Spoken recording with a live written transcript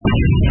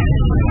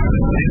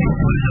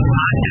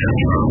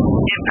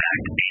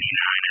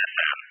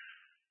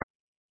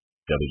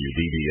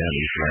WDBN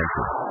East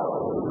Lansing.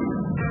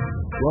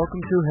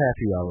 Welcome to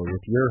Happy Hour with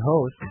your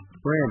host,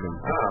 Brandon.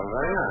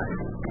 Very nice.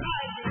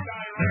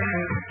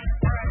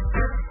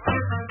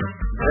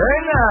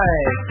 Very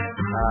nice.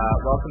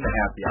 Welcome to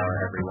Happy Hour,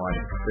 everyone.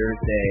 It's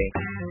Thursday.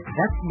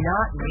 That's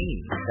not me.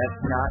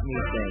 That's not me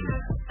saying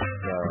that.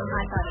 So,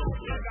 I thought it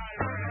was you.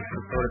 to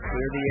sort of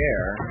clear the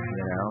air,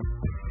 you know,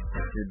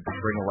 to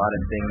bring a lot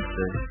of things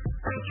to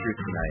truth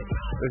tonight.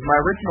 It was my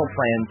original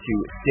plan to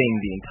sing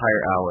the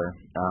entire hour.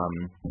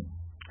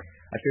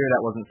 I figured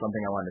that wasn't something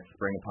I wanted to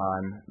spring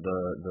upon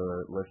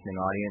the listening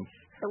audience.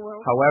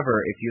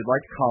 However, if you'd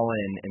like to call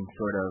in and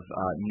sort of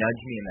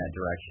nudge me in that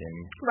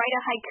direction. Write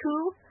a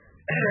haiku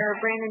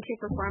for Brandon to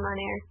perform on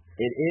air.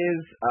 It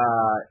is,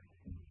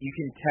 you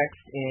can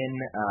text in,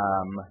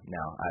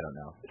 no, I don't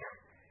know.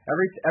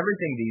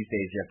 Everything these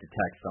days you have to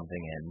text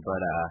something in,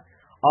 but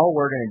all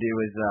we're going to do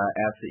is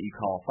ask that you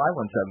call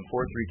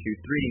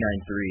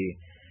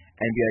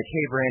 517-432-3093 and be like,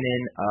 hey,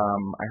 Brandon,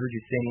 I heard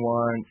you sing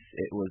once.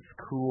 It was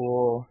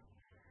cool.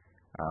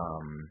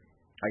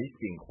 I used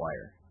to be in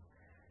choir.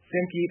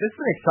 Simke, this is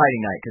an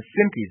exciting night because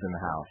Simke's in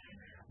the house.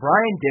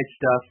 Brian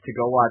ditched us to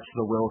go watch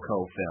the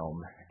Wilco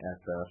film at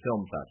the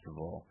film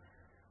festival,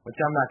 which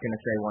I'm not going to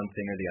say one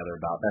thing or the other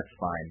about. That's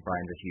fine.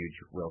 Brian's a huge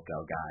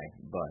Wilco guy,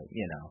 but,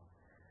 you know,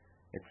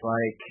 it's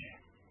like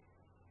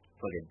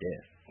a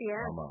diss.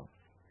 Yeah. Almost.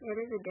 It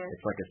is a diss.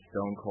 It's like a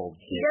stone cold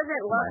kick. He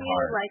doesn't love you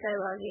heart. like I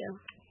love you.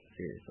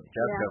 Seriously.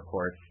 Jessica, of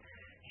course,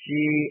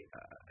 she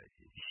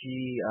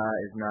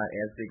is not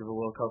as big of a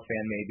Wilco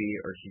fan, maybe,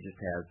 or she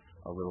just has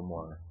a little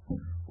more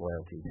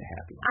loyalty to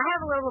Happy Hour. I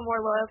have a little bit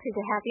more loyalty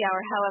to Happy Hour.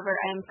 However,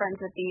 I am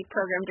friends with the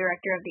program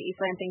director of the East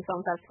Lansing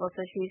Film Festival,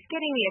 so she's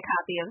getting me a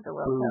copy of the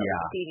Wilco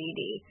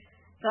DVD.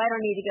 So I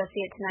don't need to go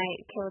see it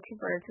tonight. Kill two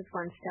birds with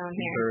one stone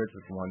here. Two birds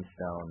with one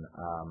stone.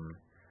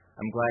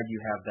 I'm glad you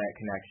have that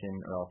connection,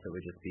 or else it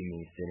would just be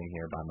me sitting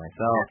here by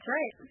myself. That's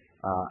right.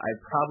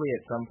 I'd probably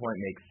at some point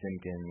make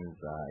Simpkins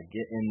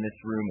get in this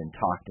room and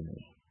talk to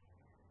me.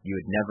 You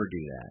would never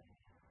do that.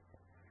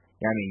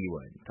 Yeah, I mean, you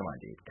would. Come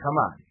on, dude. Come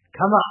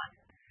on.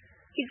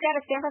 He's got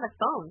to stand by the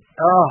phones.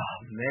 Oh,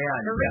 man.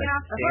 They're ringing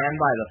off the stand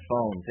by the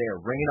phones. They are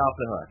ringing off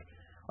the hook.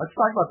 Let's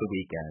talk about the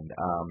weekend.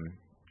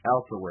 I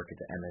also work at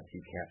the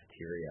MSU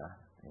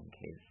cafeteria, in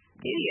case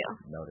you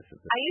notice at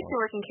this I used to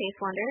work in Case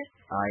Wonders.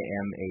 I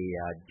am a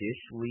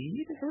dish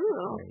lead.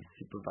 Ooh. I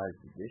supervise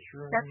the dish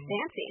room. That's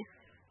fancy.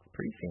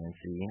 Pretty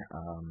fancy.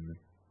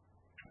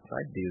 So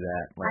I'd do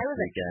that last I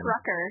was weekend. a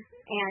trucker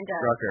and a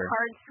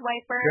card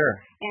swiper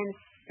and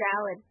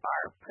salad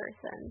bar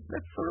person.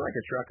 That's sort of like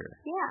a trucker.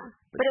 Yeah,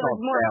 but it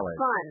was more salad.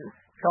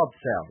 fun. It's called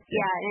salad.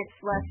 Yeah, and it's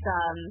less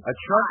a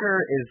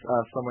trucker is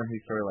someone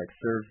who sort of like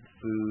serves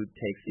food,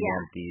 takes the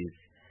empties.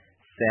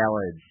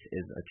 Salads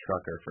is a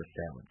trucker for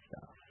salad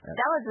stuff.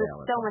 Salads is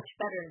so much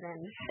better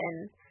than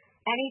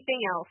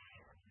anything else.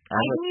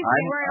 I'm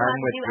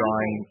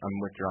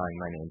withdrawing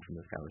my name from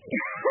this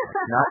conversation.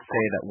 Not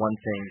say that one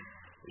thing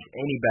is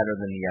any better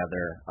than the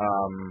other.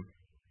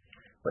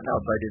 But no,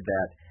 so I did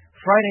that.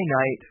 Friday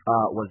night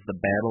was the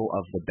Battle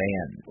of the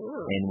Bands,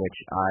 in which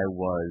I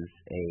was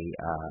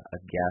a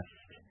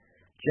guest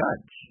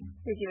judge.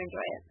 Did you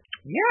enjoy it?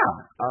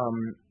 Yeah.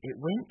 It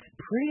went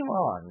pretty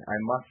long, I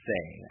must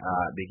say.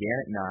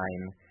 Began at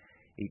 9.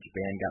 Each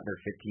band got their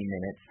 15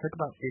 minutes. Took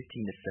about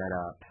 15 to set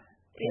up.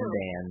 10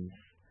 bands.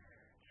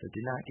 So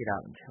did not get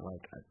out until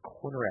like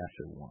 1:15.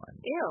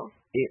 Ew.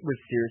 It was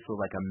seriously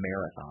like a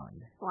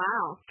marathon.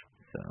 Wow.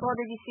 So. Well,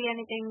 did you see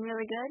anything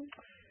really good?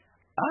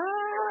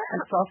 I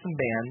saw some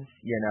bands,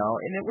 you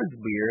know, and it was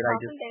weird.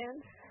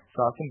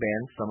 Saw some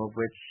bands, some of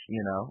which,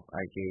 you know,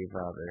 I gave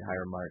very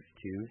high remarks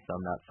to,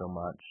 some not so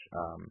much.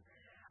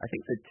 I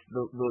think that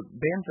the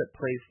bands that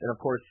placed, and of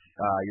course,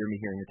 you're going to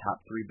be hearing the top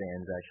 3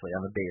 bands actually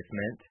on the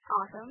basement.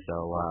 Awesome.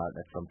 So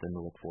that's something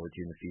to look forward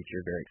to in the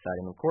future. Very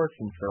exciting, of course,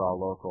 since they're all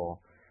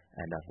local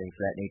and things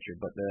of that nature.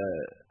 But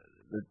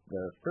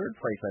the third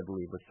place, I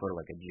believe, was sort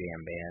of like a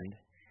jam band,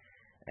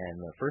 and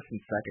the first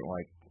and second were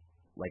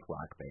like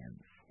rock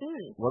bands.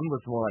 One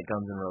was more like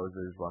Guns N'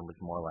 Roses, one was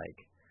more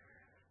like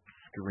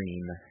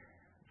screaming.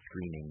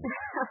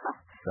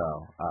 So,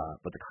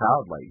 but the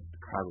crowd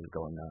was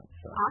going nuts.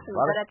 So. Awesome.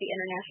 Was that at the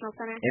International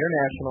Center?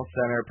 International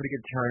Center, pretty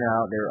good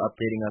turnout. They were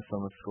updating us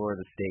on the score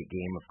of the state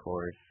game, of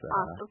course.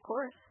 Of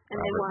course. And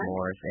Robert they won.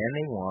 Morris, and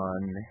they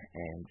won,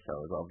 and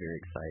so it was all very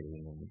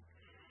exciting. And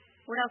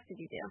what else did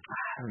you do?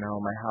 I don't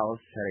know. My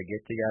house had a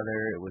get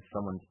together. It was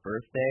someone's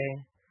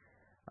birthday.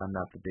 I'm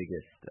not the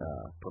biggest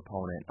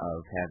proponent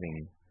of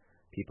having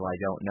people I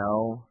don't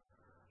know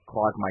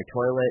clog my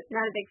toilet.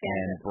 Not a big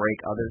fan. And break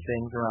other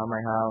things around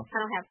my house.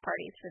 I don't have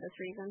parties for this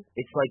reason.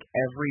 It's like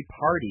every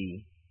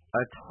party,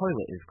 a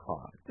toilet is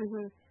clogged.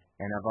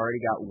 And I've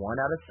already got one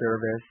out of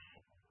service.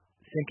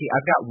 Simply,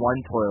 I've got one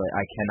toilet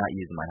I cannot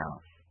use in my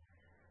house.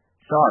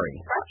 Sorry.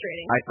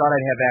 Frustrating. I thought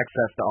I'd have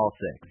access to all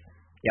 6.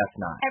 Guess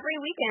not. Every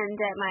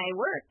weekend at my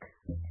work,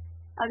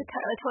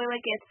 the toilet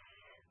gets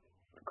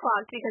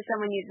clogged because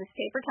someone uses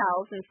paper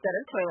towels instead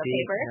of toilet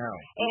paper.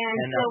 And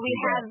so we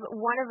have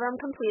one of them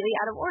completely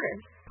out of order.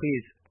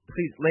 Please,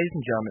 please, ladies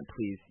and gentlemen,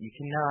 please, you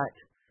cannot.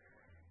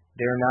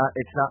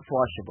 It's not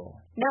flushable.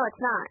 No,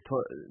 it's not.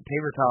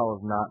 Paper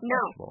towel is not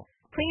flushable.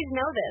 Please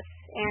know this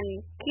and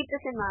keep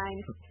this in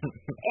mind.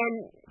 And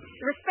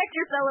respect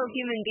your fellow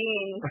human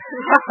being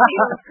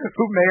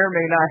who may or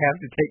may not have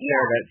to take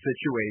care of that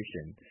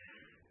situation.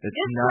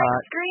 Just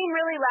scream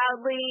really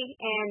loudly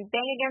and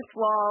bang against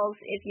walls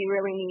if you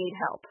really need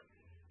help.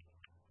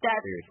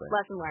 That's Seriously.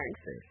 Lesson learned.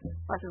 Seriously.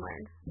 Lesson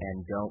learned.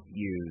 And don't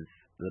use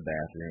the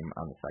bathroom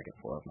on the second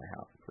floor of my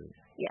house, please.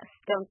 Yes,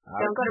 don't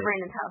go to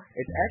Brandon's house.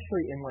 It's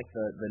actually in like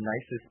the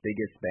nicest,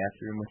 biggest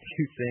bathroom with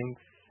 2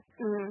 sinks.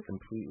 Mm-hmm.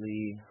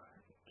 Completely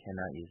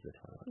cannot use the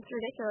toilet. It's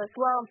ridiculous.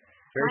 Well,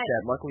 very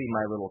sad. Luckily,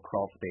 my little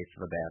crawl space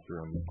of a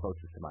bathroom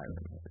closest to my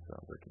room is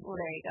working. Well,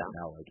 there you go.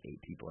 Now like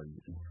 8 people are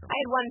using it. I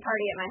had one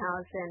party at my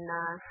house and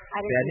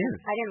I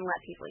didn't let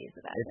people use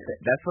the bathroom.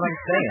 That's what I'm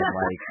saying.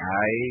 Like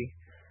I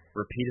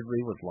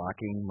repeatedly was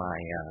locking my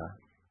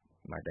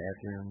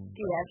bathroom.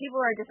 Yeah, people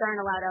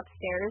aren't allowed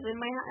upstairs in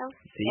my house.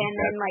 See, and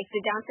then like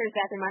the downstairs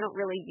bathroom I don't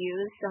really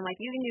use, so I'm like,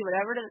 you can do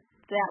whatever to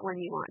that one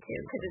you want to,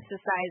 because it's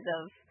the size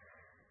of,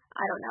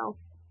 I don't know,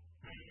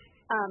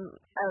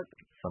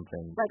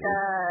 something like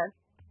a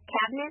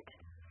cabinet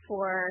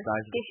for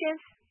dishes.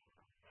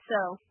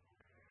 So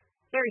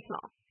very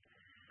small.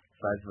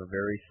 Size of a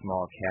very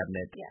small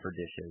cabinet for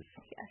dishes.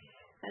 Yes,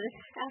 that is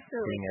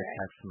absolutely Being a correct.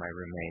 text from my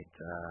roommate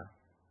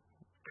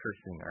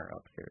cursing our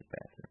upstairs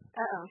bathroom.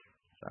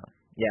 So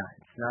yeah,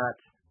 it's not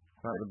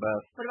the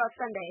best. What about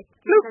Sunday?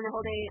 Do you spend the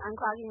whole day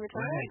unclogging the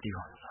What toilet? did I do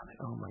on Sunday?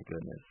 Oh my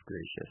goodness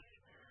gracious!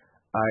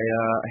 I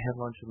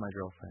had lunch with my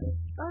girlfriend.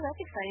 Oh,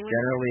 that's exciting.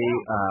 Generally,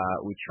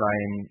 we try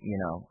and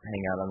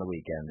hang out on the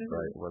weekends,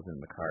 but it wasn't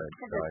in the cards,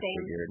 so I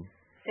figured.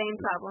 Same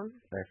problem.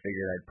 I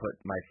figured I'd put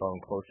my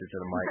phone closer to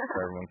the mic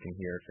so everyone can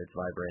hear if it's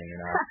vibrating or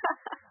not.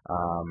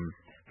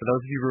 For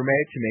those of you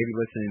roommates who may be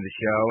listening to the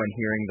show and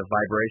hearing the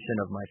vibration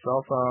of my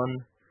cell phone,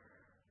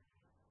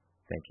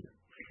 thank you.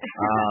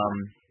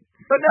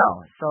 But no,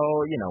 so,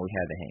 we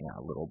had to hang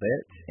out a little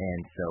bit,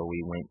 and so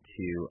we went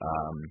to,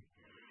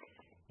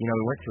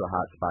 a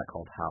hot spot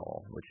called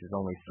Howell, which is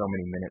only so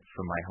many minutes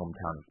from my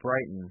hometown of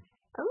Brighton.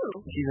 Ooh.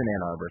 She's in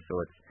Ann Arbor, so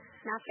it's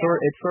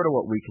it's sort of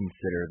what we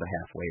consider the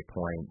halfway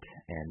point,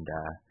 and,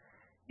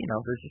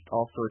 there's just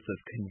all sorts of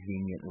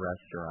convenient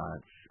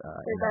restaurants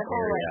in that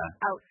area.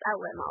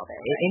 Outlet mall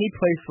there. Right? Any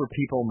place where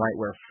people might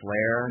wear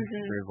flair,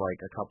 there's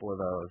like a couple of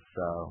those,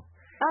 so.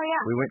 Oh,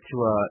 yeah. We went to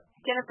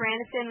Jennifer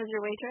Aniston was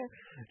your waitress?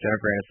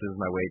 Jennifer Aniston was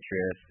my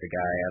waitress. The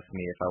guy asked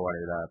me if I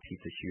wanted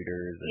pizza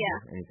shooters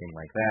and anything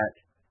like that.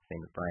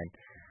 Same as Brian.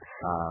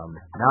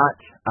 Not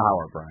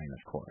our Brian,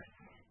 of course.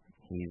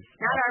 He's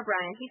not our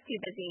Brian. He's too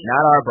busy.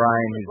 Not our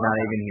Brian, who's not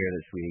even here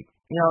this week.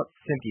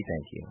 Simky,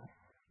 thank you.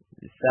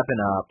 You're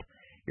stepping up.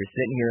 You're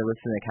sitting here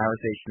listening to a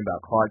conversation about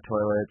clogged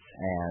toilets,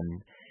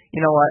 and you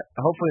know what?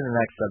 Hopefully the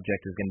next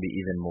subject is going to be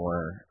even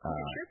more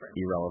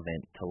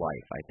irrelevant to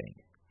life, I think.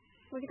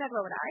 We can talk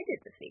about what I did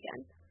this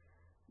weekend.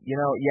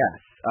 Yes.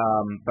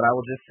 But I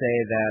will just say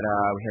that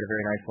we had a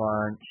very nice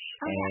lunch,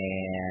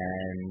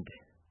 and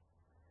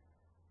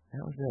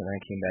that was it. I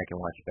came back and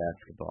watched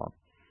basketball.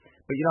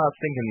 But I was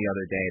thinking the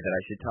other day that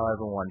I should tell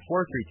everyone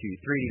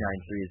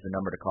 432-3093 is the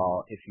number to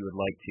call if you would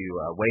like to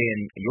weigh in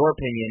your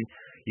opinion.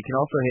 You can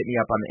also hit me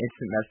up on the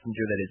instant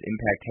messenger that is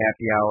Impact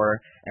Happy Hour.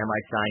 Am I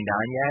signed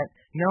on yet?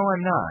 No,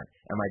 I'm not.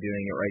 Am I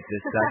doing it right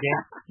this second?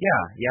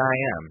 Yeah, I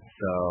am.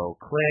 So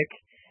click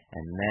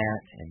and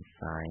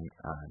sign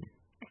on.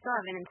 I still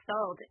haven't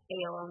installed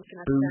AOL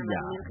Semester on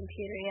my new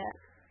computer yet.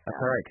 That's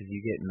alright, because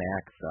you get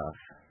Mac stuff.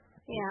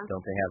 Yeah.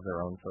 Don't they have their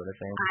own sort of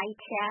thing?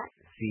 iChat.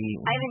 See.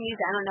 I haven't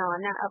used it. I don't know.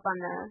 I'm not up on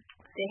the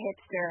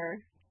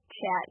hipster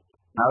chat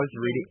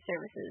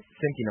services.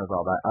 Cynthia knows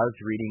all that. I was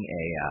reading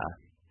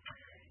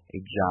a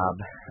job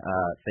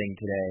thing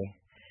today,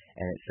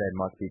 and it said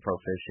must be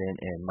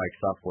proficient in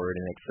Microsoft Word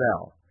and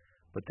Excel.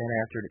 But then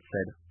after it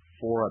said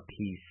for a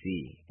PC,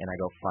 and I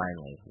go,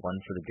 finally, one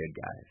for the good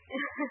guys.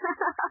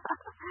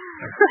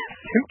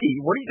 Cynthia,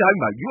 what are you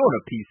talking about? You own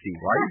a PC.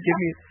 Why are you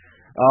giving me...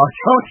 Oh,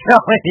 don't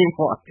tell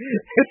anyone.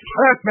 It's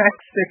got a Mac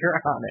sticker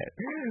on it.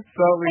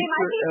 So at least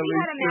my PC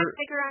had a Mac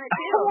sticker on it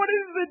too. What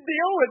is the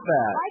deal with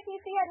that? My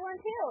PC had one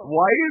too.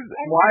 Why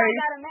I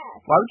got a Mac.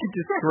 Why would you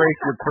disgrace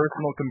your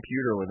personal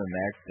computer with a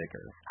Mac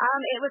sticker?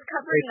 It was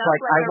covering up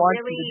like a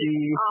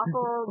really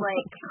awful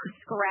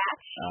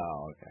scratch.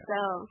 Oh, okay.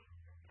 So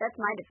that's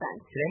my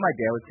defense. Today my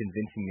dad was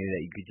convincing me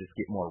that you could just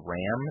get more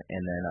RAM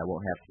and then I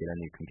won't have to get a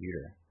new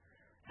computer.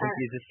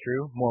 Cynthia, is this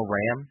true? More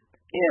RAM?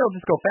 Yeah, it'll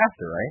just go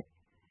faster, right?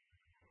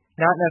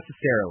 Not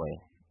necessarily.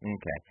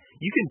 Okay.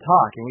 You can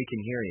talk and we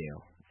can hear you.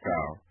 So,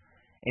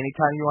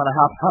 anytime you want to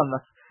hop on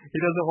he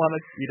doesn't want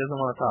to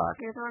talk.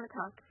 He doesn't want to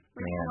talk.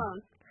 Leave him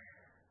alone.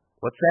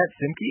 What's that,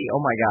 Simky?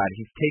 Oh my God,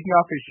 he's taking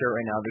off his shirt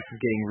right now. This is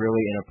getting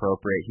really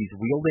inappropriate. He's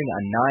wielding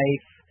a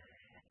knife.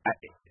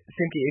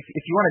 Simky,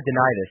 if you want to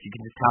deny this, you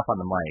can just tap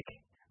on the mic.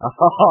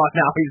 Oh,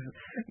 now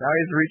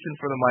he's reaching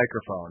for the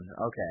microphone.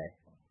 Okay.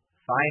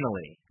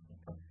 Finally,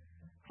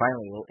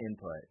 a little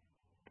input.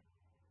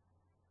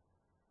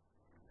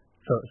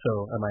 So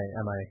am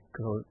I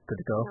good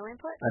to go? No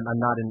input? I'm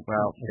not in.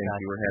 Well, since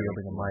you were having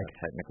wielding a some mic.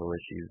 technical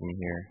issues in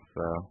here,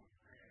 so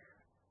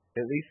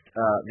at least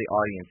the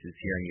audience is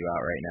hearing you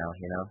out right now.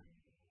 You know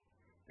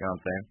what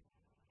I'm saying,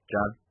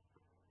 John?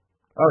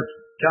 Oh,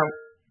 John.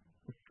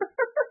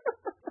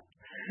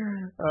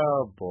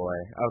 Oh boy.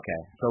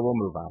 Okay, so we'll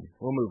move on.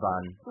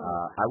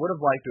 I would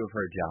have liked to have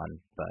heard John,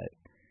 but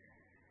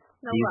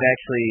he's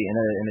actually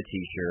in a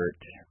t-shirt,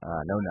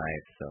 no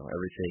knife, so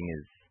everything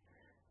is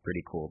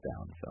pretty cool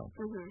down. So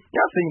I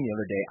was thinking the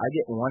other day, I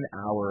get 1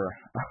 hour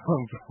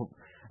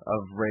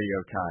of radio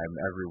time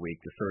every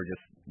week to sort of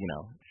just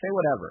say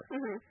whatever.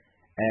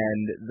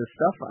 And the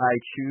stuff I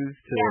choose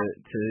to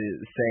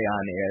say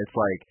on air, it's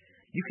like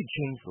you could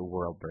change the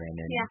world,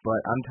 Brandon. Yeah. But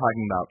I'm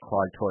talking about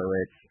clogged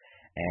toilets,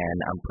 and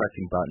I'm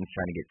pressing buttons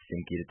trying to get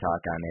Simky to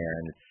talk on air,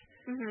 and it's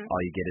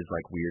all you get is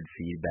like weird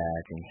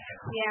feedback and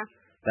yeah.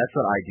 That's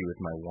what I do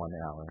with my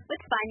 1 hour.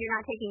 It's fine. You're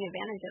not taking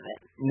advantage of it.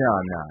 No,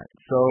 I'm not.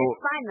 So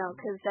it's fine though,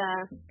 because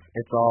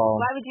it's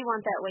all. Why would you want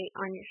that weight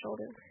on your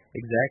shoulders?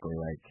 Exactly.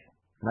 Like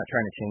I'm not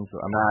trying to change.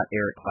 I'm not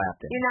Eric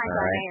Clapton. You're not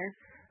John Mayer.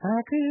 I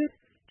could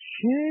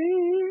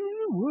change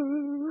the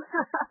world.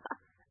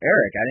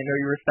 Eric, I didn't know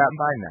you were stopping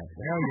by now.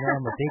 Well,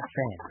 I'm a big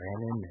fan,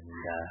 Brandon, and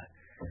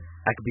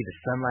I could be the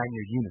sunlight in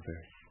your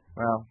universe.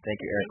 Well,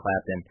 thank you, Eric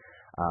Clapton.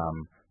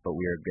 But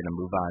we are going to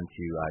move on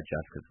to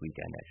Jessica's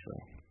weekend,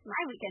 actually.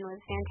 My weekend was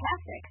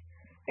fantastic.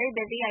 Very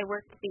busy. I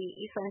worked the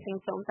East Lansing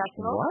Film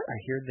Festival. What? I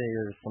hear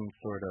there's some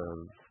sort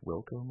of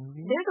Wilco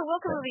movie. There's a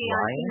Wilco movie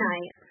on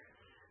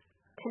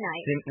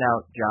tonight.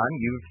 Now, John,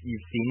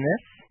 you've seen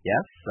this,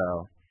 yes? So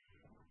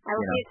I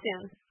will see it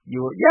soon.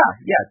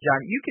 Yeah,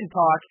 John, you can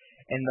talk,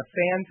 and the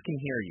fans can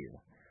hear you.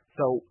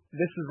 So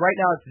this is right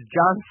now. It's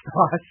John's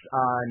thoughts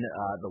on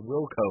the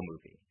Wilco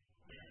movie.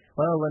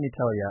 Well, let me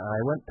tell you, I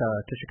went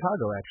to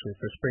Chicago actually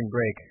for spring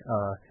break.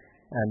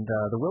 And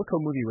the Wilco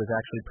movie was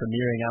actually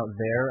premiering out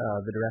there.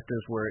 The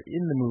directors were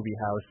in the movie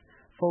house,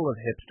 full of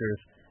hipsters.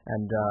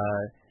 And,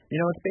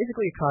 it's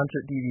basically a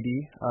concert DVD,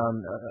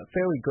 a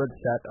fairly good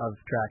set of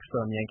tracks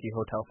from Yankee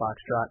Hotel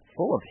Foxtrot.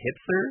 Full of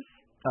hipsters?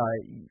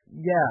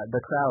 Yeah,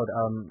 the crowd.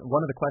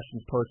 One of the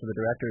questions posed to the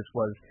directors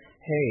was,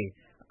 hey,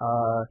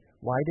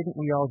 why didn't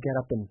we all get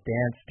up and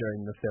dance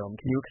during the film?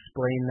 Can you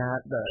explain that?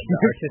 The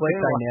artistic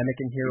dynamic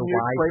in here,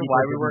 why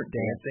we weren't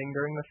dancing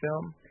during the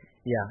film?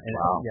 Yeah, and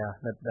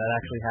that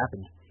actually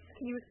happened.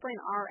 Can you explain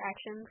our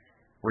actions?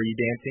 Were you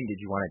dancing? Did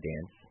you want to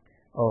dance?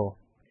 Oh,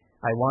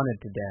 I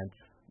wanted to dance.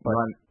 But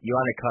you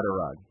want to cut a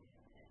rug?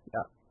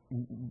 Yeah.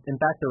 In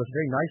fact, there was a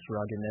very nice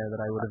rug in there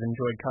that I would have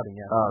enjoyed cutting,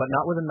 yeah. But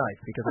not with a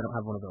knife, because I don't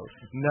have one of those.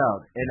 No,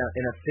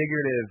 in a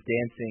figurative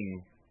dancing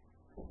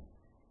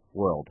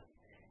world.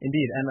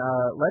 Indeed, and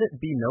let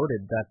it be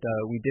noted that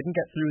we didn't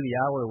get through the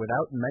hour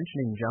without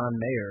mentioning John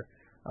Mayer.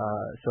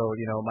 So,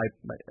 my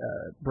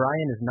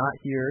Brian is not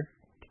here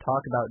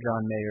talk about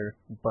John Mayer,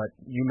 but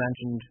you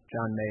mentioned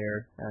John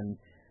Mayer, and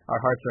our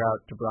hearts are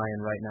out to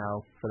Brian right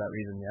now for that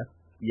reason, yes?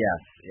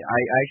 Yes. I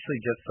actually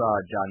just saw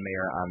John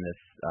Mayer on this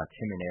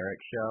Tim and Eric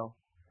show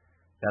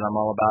that I'm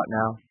all about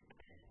now.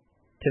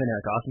 Tim and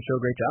Eric, awesome show,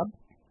 great job.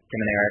 Tim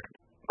and Eric,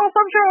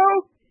 awesome show!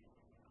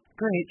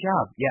 Great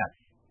job, yes.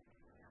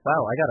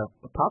 Wow, I got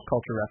a pop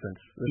culture reference.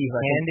 He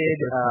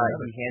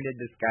handed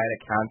this guy at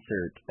a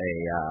concert a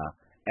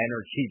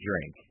energy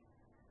drink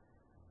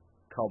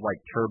called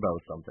like Turbo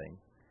something.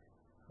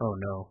 Oh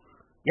no.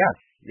 Yes,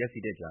 he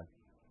did, John.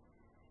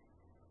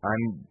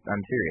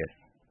 I'm serious.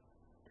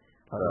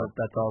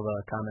 That's all the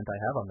comment I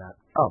have on that.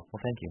 Oh,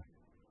 well, thank you.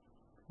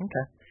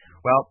 Okay.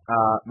 Well,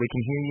 we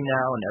can hear you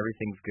now, and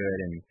everything's good,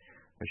 and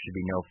there should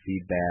be no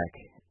feedback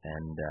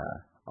and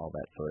all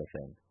that sort of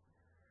thing.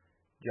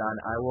 John,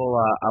 I will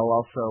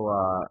also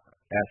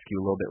ask you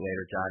a little bit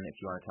later, John, if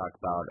you want to talk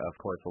about. Of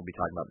course, we'll be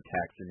talking about the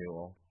tax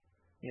renewal.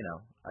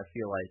 I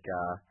feel like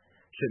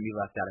shouldn't be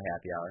left out of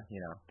happy hour.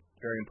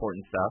 Very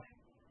important stuff.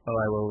 Well,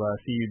 I will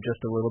see you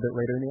just a little bit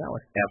later in the hour.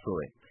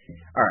 Absolutely.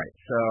 All right.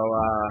 So,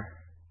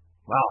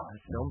 wow,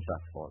 this film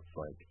festival, it's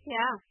like,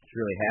 it's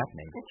really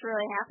happening. It's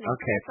really happening.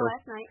 Okay. So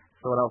last night.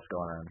 So what else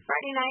going on?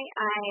 Friday night,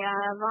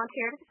 I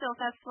volunteered at the film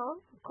festival,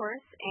 of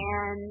course,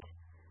 and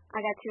I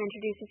got to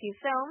introduce a few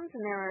films,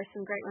 and there were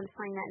some great ones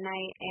playing that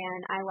night,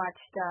 and I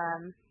watched,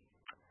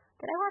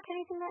 did I watch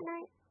anything that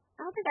night?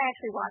 I don't think I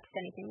actually watched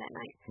anything that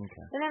night.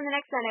 Okay. But then the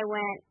next night I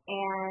went,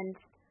 and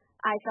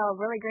I saw a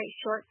really great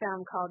short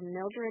film called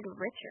Mildred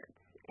Richards,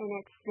 and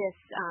it's this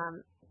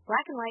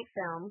black and white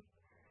film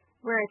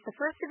where it's the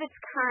first of its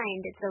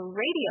kind. It's a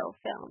radio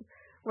film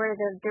where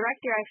the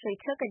director actually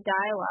took a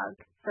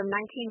dialogue from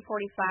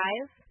 1945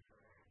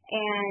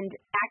 and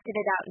acted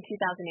it out in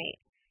 2008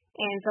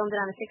 and filmed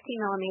it on a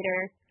 16 millimeter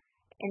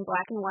in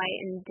black and white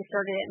and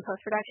distorted it in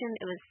post-production.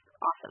 It was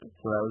awesome.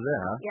 So that was it,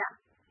 huh? Yeah.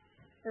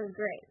 It was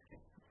great.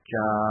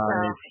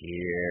 John is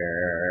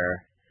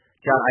here.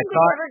 John, I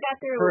thought never got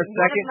through for a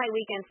second, one of my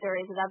weekend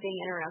stories without being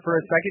interrupted. For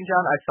a second,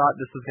 John, I thought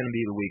this was going to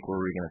be the week where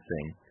we were going to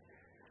sing.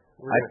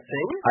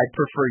 I'd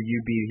prefer you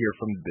be here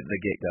from the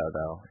get-go,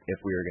 though, if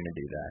we were going to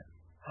do that.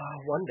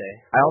 One day.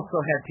 I also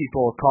had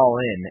people call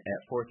in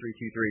at 4323932.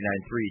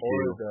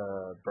 Or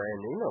the brand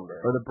new number.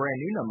 Or the brand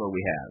new number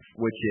we have,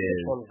 which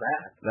is... Which one's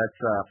that?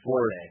 That's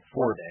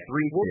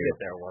 4432. We'll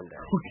get there one day.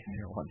 We'll get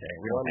there one day.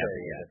 We don't have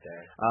it yet. Get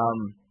there.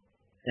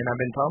 And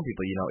I've been telling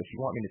people, if you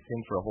want me to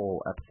sing for a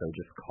whole episode,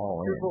 just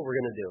call in. Here's what we're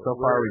going to do. So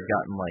far, we've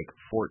gotten like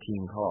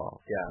 14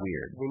 calls. Yeah.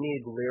 Weird. We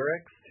need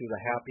lyrics to the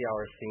Happy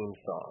Hour theme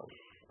song.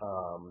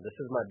 This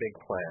is my big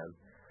plan.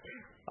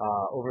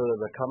 Over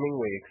the coming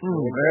weeks,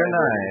 very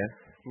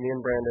nice. Me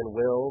and Brandon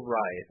will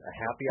write a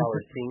Happy Hour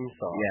theme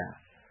song. Yeah.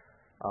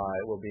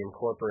 It will be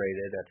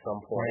incorporated at some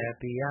point.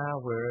 Happy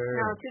Hour.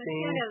 No, too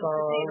theme soon to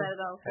song. say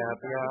that though.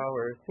 Happy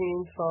Hour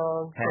theme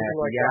song. Happy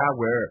like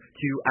Hour.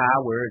 2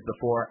 hours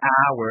before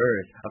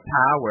hours of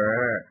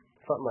power.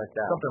 Something like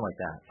that. Something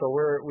like that. So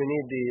we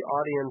need the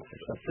audience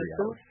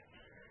assistance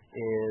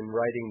in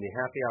writing the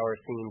Happy Hour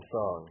theme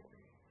song.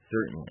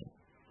 Certainly.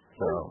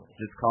 So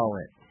just call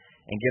it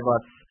and give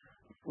us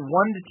 1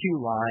 to 2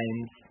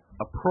 lines,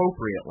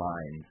 appropriate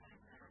lines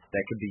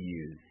that could be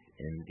used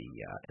in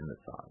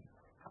the song.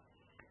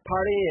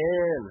 Party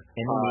in.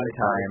 In the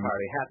meantime,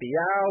 party, happy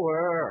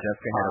hour.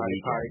 Jessica had a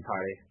weekend.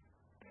 Party.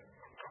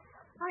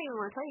 I don't even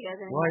want to tell you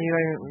guys anything. Well,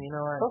 you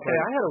know what? Okay,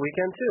 I had a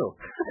weekend too.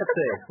 Let's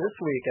see. This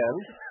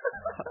weekend,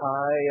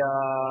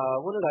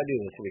 what did I do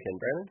this weekend,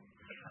 Brandon?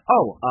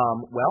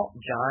 Well,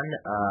 John,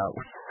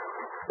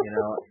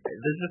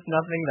 there's just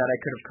nothing that I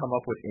could have come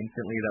up with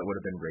instantly that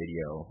would have been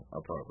radio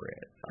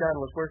appropriate. John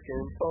was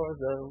working for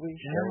the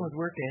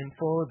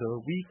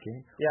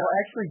weekend. Yeah. Well,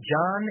 actually,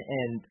 John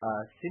and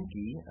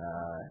Simke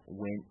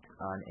went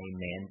on a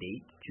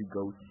mandate to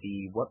go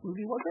see, what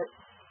movie was it?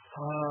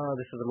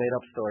 This is a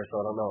made-up story, so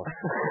I don't know.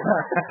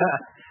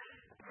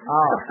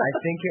 I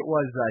think it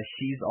was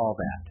She's All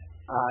That.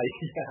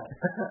 Yeah.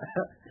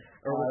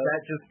 Or was that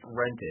just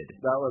rented?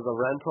 That was a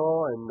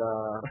rental in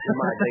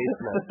my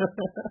basement.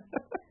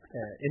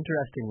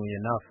 Interestingly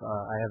enough,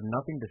 I have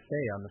nothing to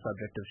say on the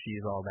subject of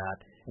She's All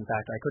That. In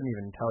fact, I couldn't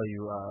even tell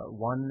you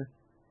one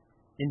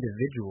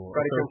individual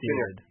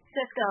associated.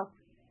 Cisco.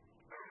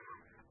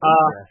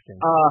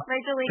 Interesting.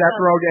 Rachel Lee Seth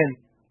Cook.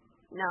 Rogen.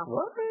 No.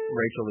 What?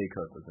 Rachel Lee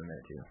Cook was in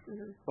there too.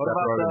 Mm-hmm. What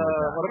about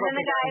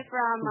the guy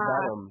from who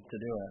got him to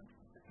do it?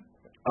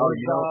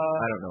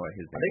 I don't know what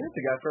his name is. I think it's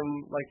the guy from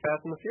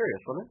Fast and the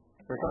Furious, wasn't it?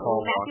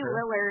 Matthew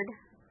Lillard.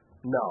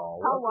 No.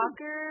 Paul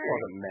Walker.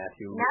 Wasn't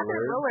Matthew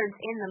Lillard's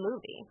in the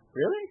movie.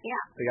 Really? Yeah.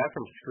 The guy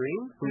from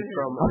Scream? Who's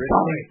from I'm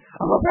sorry.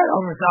 I'm a bit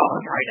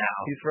overzealous right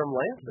now. He's from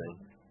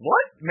Lansing.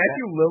 What?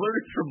 Matthew Lillard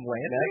is from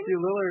Lansing?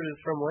 Matthew Lillard is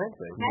from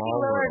Lansing. Matthew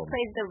Lillard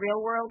plays the Real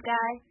World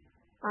guy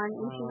on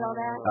She's All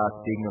That.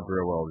 Speaking of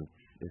Real World,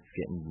 it's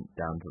getting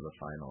down to the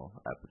final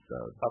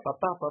episode.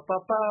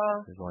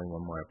 There's only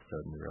one more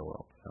episode in the Real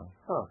World, so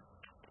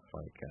it's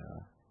like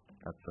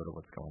that's sort of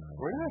what's going on.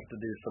 We're gonna have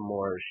to do some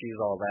more She's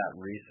All That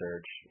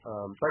research.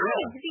 I've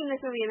seen this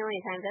movie a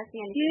million times. That's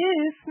the end.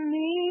 Kiss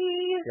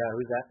me. Yeah,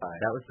 who's that by?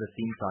 That was the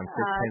theme song,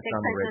 Sixpence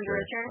None the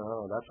Richer.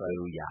 Oh, that's right.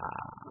 Oh yeah.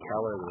 That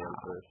was the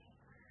answers.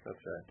 That's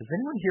right. Does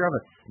anyone here have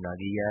a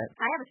Snuggie yet?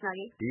 I have a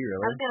Snuggie. Do you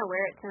really? I was gonna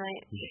wear it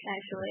tonight,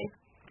 actually.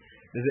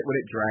 Would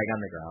it drag on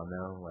the ground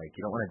though? Like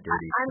you don't want a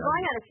dirty. I'm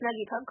going on a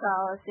Snuggie pub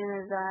crawl as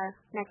soon as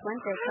next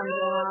Wednesday comes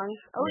along.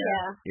 Oh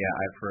yeah. Yeah,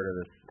 I've heard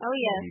of this. Oh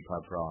yeah. Snuggie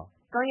pub crawl.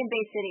 Going in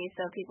Bay City,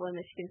 so people in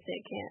Michigan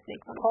State can't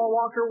make fun of Paul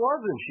Walker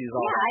wasn't She's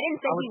All That. Yeah, I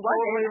didn't say he wasn't.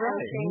 Totally I was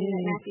right. saying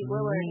that Matthew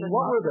Lillard was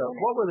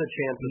What were the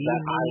chances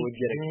that I would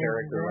get a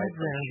character like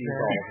She's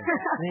All That?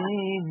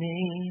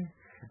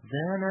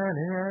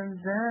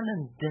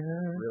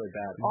 Really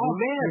bad. Oh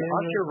man,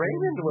 Usher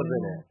Raymond was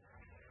in it.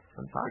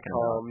 I'm talking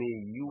Call about.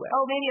 me U.S.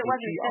 Oh, maybe it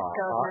wasn't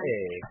Cisco.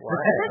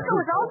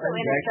 Cisco was also in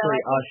it. Actually,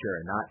 Usher,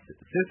 not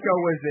Cisco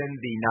was in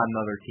the Not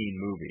Another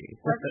Teen movie.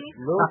 Was he?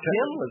 Lil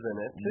Kim was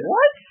in it too.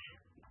 What?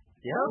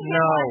 Yeah.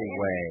 No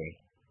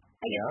way.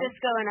 I get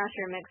Cisco and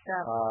Usher mixed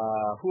up.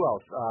 Who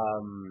else?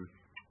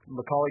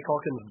 Macaulay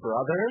Culkin's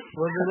brother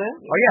was in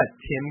it. Oh yeah,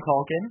 Tim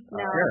Culkin.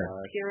 No,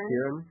 Sure.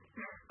 Kieran.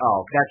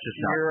 Oh, that's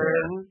just not fair.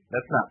 Kieran.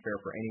 That's not fair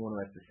for anyone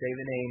who has to say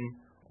the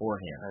name or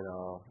him. I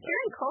know.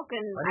 Kieran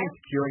Culkin. My name's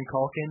Kieran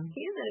Culkin.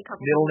 He was in a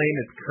couple. Middle name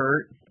is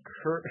Kurt.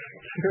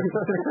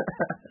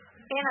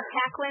 Anna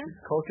Paquin.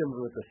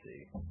 Culkin's with the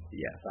C.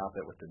 Yeah. Stop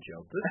it with the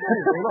joke. This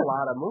guy's in a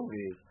lot of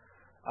movies.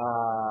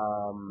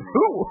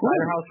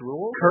 Firehouse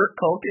Rules. Kurt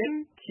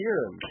Culkin.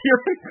 Kieran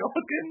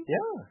Culkin.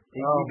 Yeah.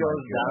 He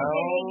goes down.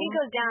 He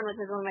Goes Down, which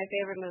is one of my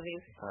favorite movies.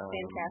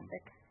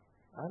 Fantastic.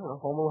 I don't know.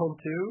 Home Alone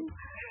 2.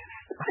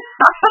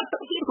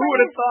 Who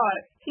would have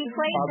thought? He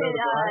played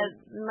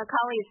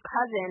Macaulay's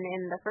cousin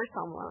in the first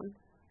Home Alone,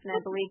 and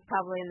I believe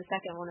probably in the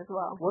second one as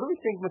well. What do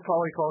we think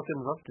Macaulay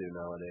Culkin's up to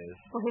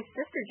nowadays? Well, his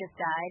sister just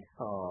died.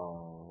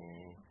 Oh.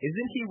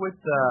 Isn't he with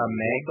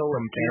Meg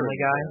from Family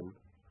Guy?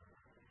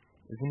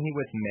 Isn't he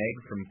with Meg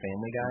from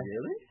Family Guy?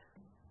 Really?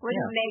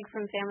 Wouldn't Meg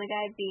from Family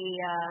Guy be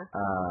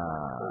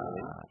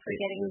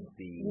forgetting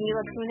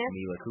Mila Kunis?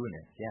 Mila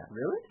Kunis, yeah.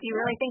 Really? Do you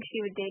really think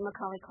she would date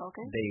Macaulay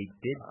Culkin? They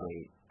did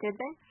date. Did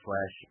they? /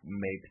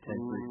 may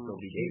potentially still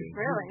be dating.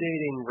 Really? He's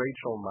dating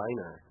Rachel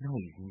Miner. No,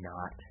 he's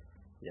not.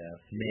 Yes.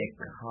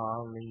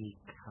 Macaulay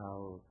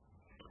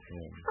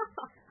Culkin.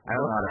 I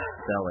don't know how to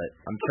spell it.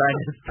 I'm trying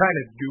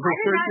to do I did not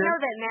research know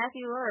it. that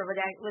Matthew Lillard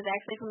was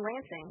actually from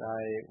Lansing.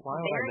 Why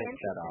would I Very make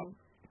that up?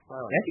 interesting.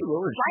 Matthew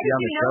Lillard Why should be did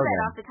on you the know show that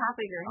then. off the top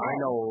of your head? I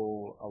know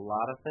a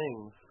lot of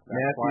things. That's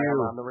Matthew, why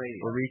I'm on the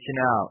radio. we're reaching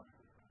out.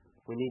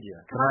 We need you.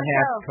 Come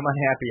on,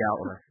 happy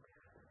hour.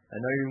 I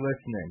know you're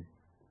listening.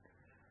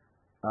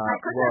 I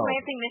put in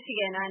Lansing,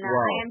 Michigan on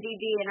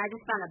IMDb, and I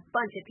just found a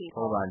bunch of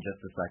people. Hold on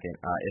just a second.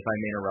 If I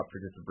may interrupt for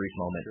just a brief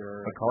moment.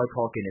 Sure. Macaulay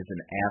Culkin is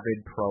an avid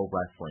pro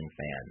wrestling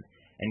fan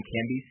and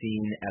can be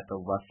seen at the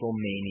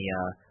WrestleMania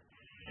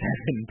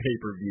 7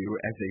 pay-per-view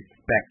as a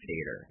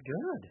spectator.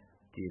 Good.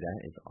 Dude, that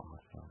is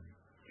awesome.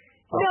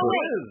 No,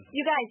 wait.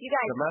 You guys.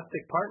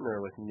 Domestic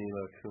partner with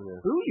Mila Kunis.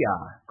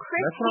 Booyah.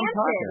 Chris That's what I'm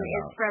talking Hansen is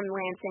about. from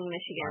Lansing,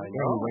 Michigan. I Yeah,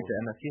 know. he went to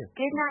MSU.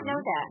 Did not know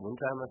that. One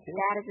time I seen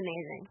That is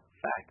amazing.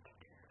 fact.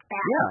 Yeah,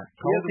 He is with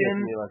Culkin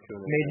Mila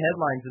Kunis. made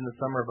headlines in the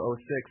summer of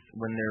 06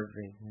 when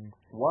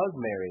Was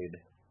married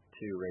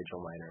to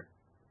Rachel Miner.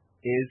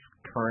 is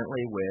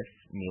currently with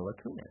Mila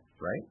Kunis,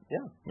 right?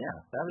 Yeah. Yeah.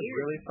 That is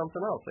really something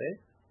else, eh?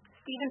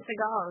 Steven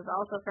Seagal is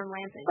also from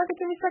Lansing. Suck it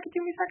to me.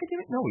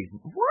 No, he's...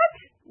 What?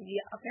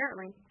 Yeah,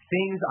 apparently.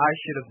 Things I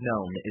should have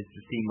known is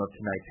the theme of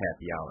tonight's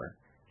happy hour.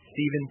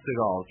 Steven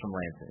Seagal is from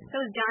Lansing. So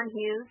is John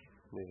Hughes,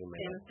 He's a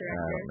man. famous I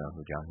director don't know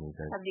who John Hughes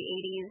is. of the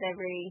 80s,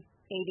 every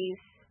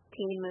 80s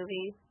teen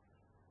movie.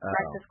 Oh.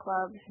 Breakfast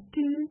Club.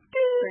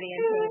 Pretty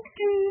Intake.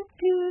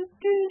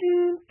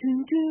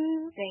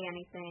 Say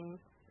Anything.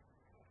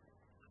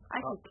 I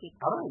can keep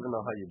I don't even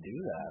know how you do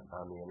that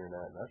on the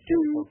internet. That's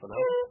just something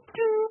else.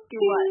 Do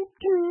what?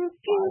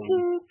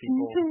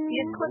 People You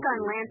just click on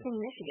Lansing,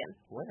 Michigan.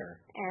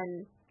 where?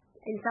 And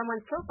in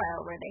someone's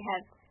profile where they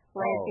have Oh,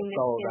 Lansing,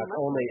 so Michigan. that's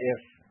only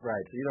if, right,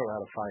 so you don't know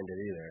how to find it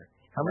either.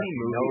 How many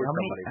movies?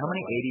 How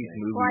many 80s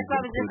movies? Well, I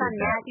thought it was just on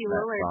included Matthew that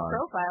Lillard's song?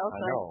 profile, I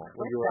so know. I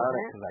Well, you were on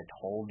it because I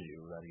told you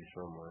that he's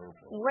from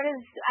Lansing. What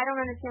is? I don't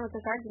understand what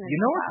this argument You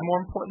is know about. what's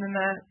more important than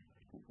that?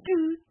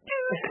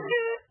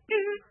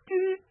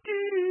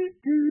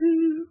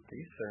 Are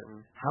you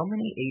certain? How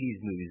many 80s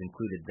movies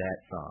included that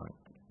song?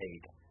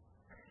 8.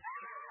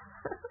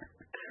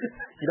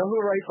 You know who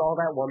writes all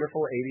that wonderful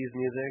 80s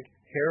music?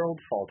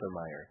 Harold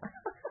Faltermeyer.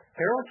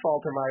 Harold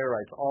Faltermeyer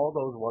writes all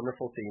those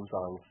wonderful theme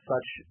songs,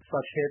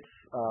 such hits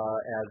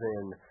as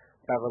in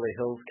Beverly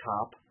Hills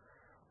Cop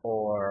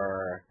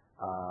or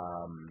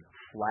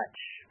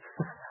Fletch.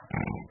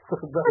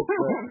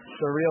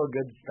 the real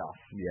good stuff,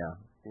 Yeah.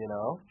 you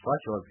know?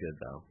 Fletch was good,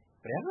 though.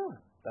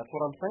 Yeah, that's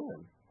what I'm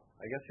saying.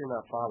 I guess you're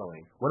not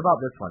following. What about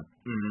this one?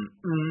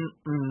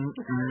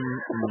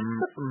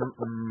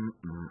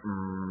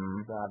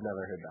 No, I've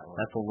never heard that one.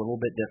 That's a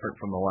little bit different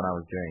from the one I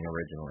was doing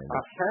originally.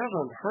 I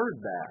haven't heard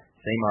that.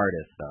 Same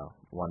artist, though.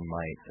 One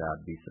might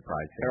be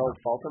surprised. Harold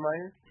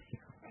Faltermeyer?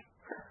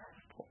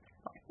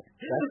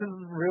 That's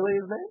really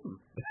his name.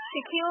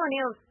 Shaquille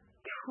O'Neal's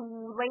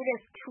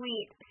latest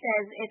tweet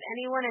says, "If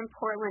anyone in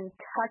Portland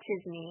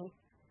touches me,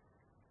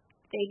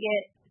 they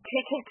get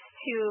tickets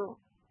to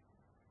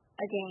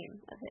a game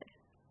of his."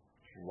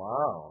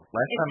 Wow.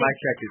 Last If time they I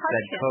checked, it touch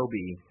said him.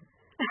 Kobe.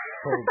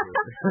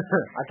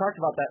 I talked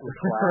about that in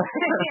class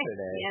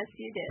yesterday. Yes,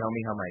 you did. Tell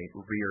me how my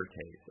rear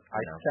tastes.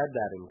 I said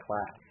that in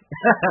class.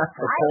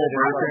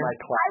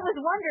 I was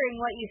wondering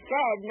what you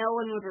said. No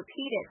one would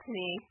repeat it to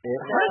me.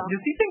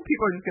 Does he think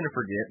people are just going to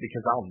forget?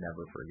 Because I'll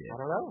never forget.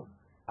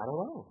 I don't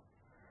know.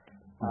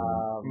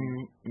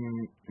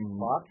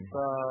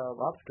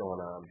 Lots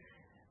going on.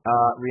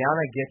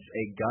 Rihanna gets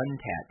a gun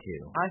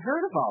tattoo. I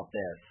heard about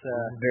this.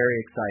 Very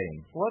exciting.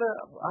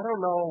 I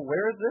don't know.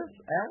 Where is this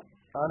at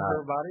on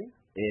her body?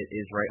 It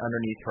is right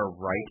underneath her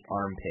right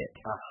armpit.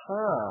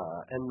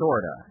 And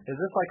Sorta. Is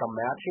this like a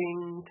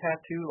matching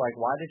tattoo? Like,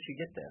 why did she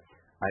get this?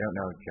 I don't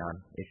know, John.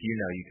 If you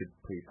know, you could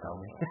please tell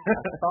me.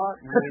 I thought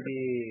maybe,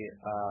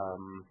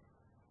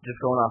 just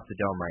going off the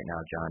dome right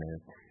now, John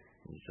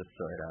is just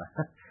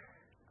sorta.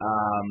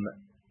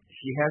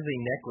 She has a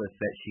necklace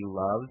that she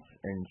loves,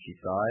 and she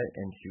saw it,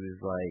 and she was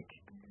like,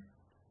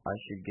 I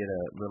should get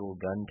a little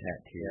gun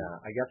tattoo.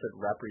 Yeah, I guess it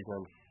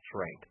represents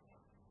strength.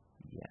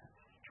 Yes.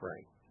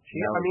 Strength.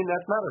 I mean,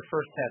 that's not her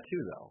first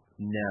tattoo, though.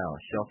 No,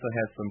 she also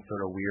has some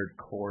sort of weird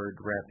cord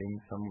wrapping,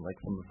 some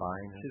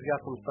vine. She's got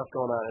some stuff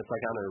going on. It's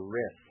like on her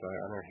wrist, or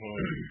on her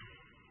hand.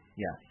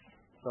 Yes.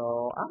 So,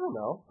 I don't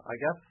know. I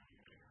guess,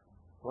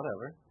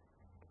 whatever.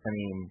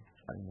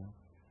 I don't know.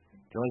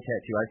 The only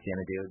tattoo I see on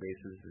a daily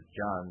basis is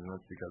John's, and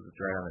that's because it's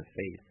right on his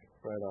face.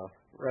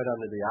 Right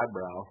under the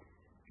eyebrow.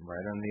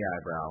 Right under the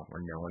eyebrow,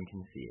 where no one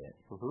can see it.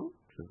 Mm-hmm.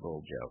 It's a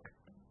little joke.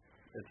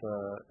 It's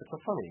a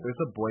funny.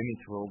 There's a Boy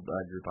Meets World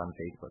group on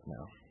Facebook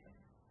now.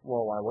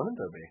 Well, why wouldn't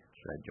there be?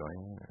 Should I join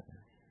it?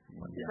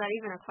 Is that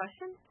even a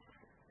question?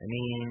 I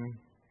mean,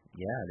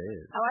 yeah, it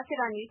is. I watch it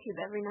on YouTube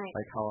every night.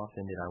 Like, how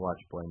often did I watch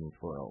Boy Meets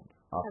World?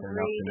 Often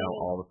Every enough to know day.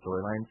 all the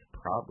storylines?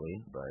 Probably,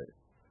 but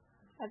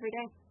Every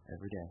day.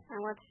 every day. I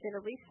watched it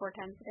at least 4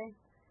 times a day.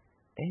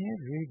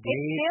 Every It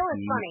day. still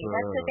is funny.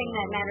 That's the thing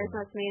that matters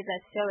most to me is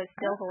that show is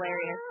still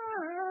hilarious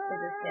to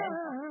this day.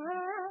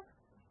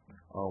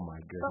 Oh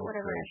my goodness But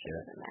whatever I say gracious.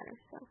 doesn't matter.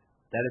 So.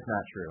 That is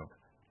not true.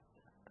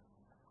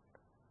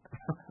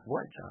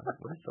 What, John?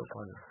 What is so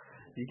funny?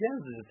 You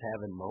guys are just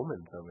having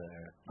moments over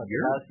there.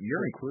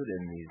 You're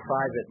included in these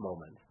private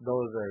moments.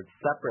 Those are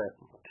separate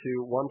to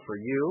one for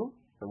you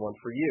and one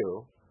for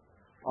you.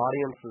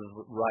 Audience is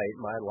right,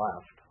 my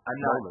left. I'm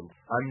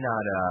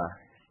not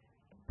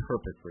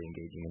purposely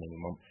engaging in any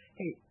moment.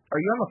 Hey, are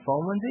you on the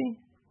phone, Lindsay?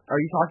 Are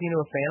you talking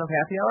to a fan of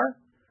Happy Hour?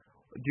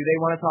 Do they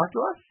want to talk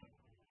to us?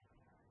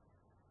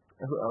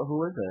 Who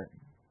is it?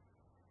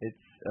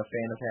 It's a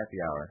fan of Happy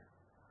Hour.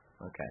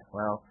 Okay,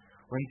 well,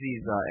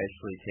 Lindsay's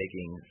actually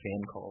taking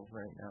fan calls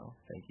right now.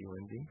 Thank you,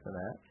 Lindsay, for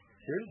that.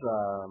 Here's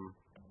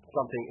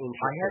something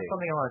interesting. I have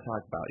something I want to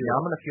talk about. Yeah,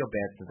 I'm going to feel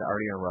bad since I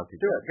already interrupted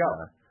you. Do it, go.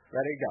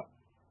 Ready, go.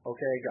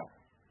 Okay, go.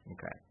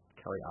 Okay.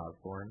 Kelly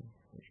Osbourne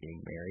is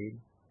getting married.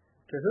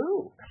 To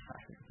who?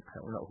 I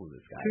don't know who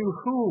this guy is. To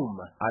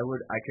whom?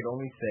 I could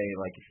only say,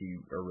 like, if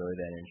you are really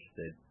that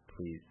interested,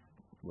 please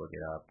look it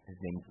up. His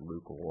name's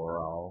Luke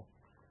Worrell,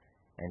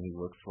 and he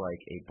looks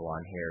like a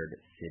blonde-haired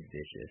Sid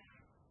Vicious.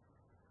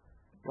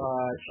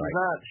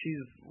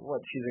 She's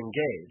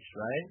engaged,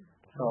 right?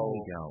 So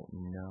we don't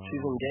know.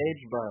 She's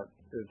engaged, but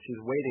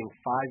she's waiting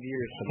 5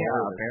 years to marry.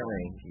 Yeah,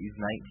 apparently. He's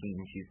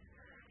 19.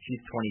 She's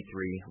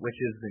 23, which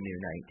is the new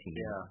 19.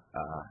 Yeah.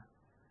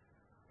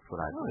 That's what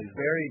I believe. He's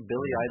very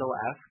Billy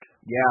Idol-esque.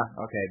 Yeah,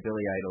 okay,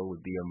 Billy Idol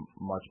would be a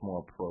much more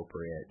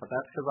appropriate. But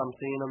that's because I'm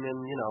seeing him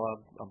in,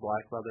 a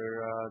black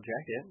leather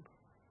jacket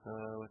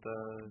with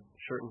a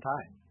shirt and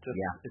tie.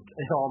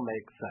 It all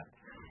makes sense.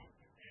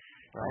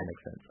 Right. That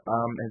makes sense.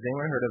 Has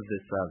anyone heard of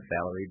this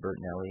Valerie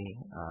Bertinelli?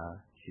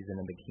 She's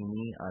in a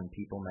bikini on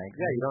People magazine.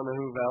 Yeah, you don't know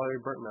who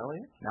Valerie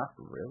Bertinelli is? Not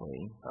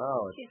really.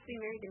 Oh. She's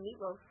married to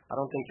Meatloaf. I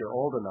don't think you're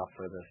old enough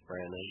for this,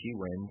 Brandon. She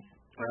wins.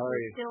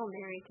 She's still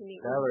married to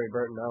Meatloaf. Valerie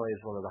Bertinelli is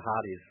one of the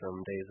hotties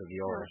from Days of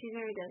Yore. No, she's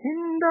married to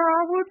And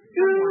I would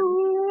do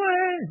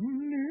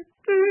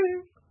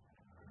anything.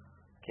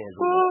 Can't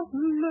do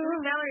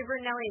Who's Valerie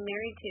Bertinelli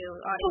married to,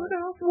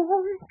 audience?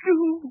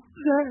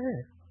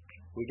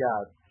 We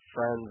got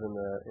friends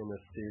in the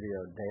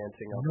studio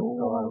dancing up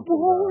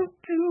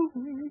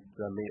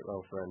the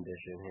Meatloaf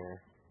rendition here.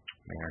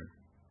 Man,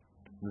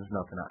 there's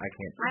nothing I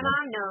can't. My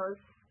mom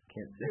knows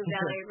can't who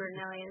Valerie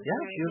Bertinelli is.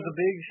 Yeah, she was a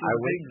big. I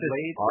wish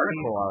this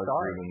article I was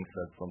reading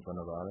said something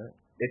about it.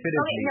 If it is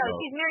no,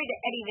 she's married to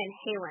Eddie Van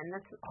Halen. No,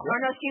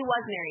 she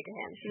was married to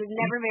him. She was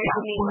never married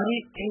to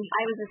Meatloaf.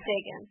 I was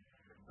mistaken.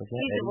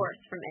 She's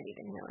divorced from Eddie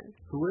Van Halen.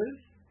 Who is?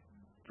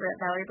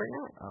 Valerie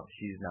Bertinelli. Oh,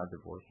 she's now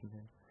divorced from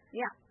him?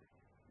 Yeah.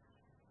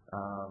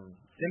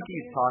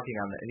 Simky's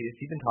talking on the. Has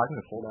he been talking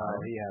this whole time?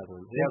 No, he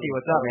hasn't. Simky,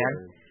 what's up,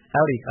 man?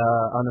 Howdy.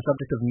 On the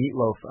subject of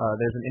Meatloaf,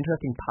 there's an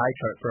interesting pie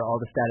chart for all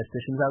the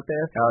statisticians out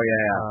there. Oh,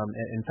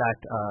 yeah. In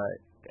fact,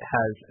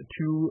 has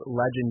two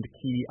legend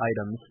key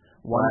items,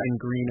 one in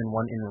green and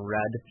one in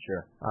red.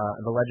 Sure.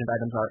 The legend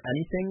items are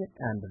anything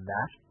and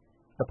that.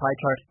 The pie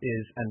chart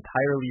is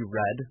entirely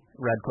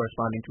red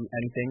corresponding to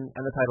anything,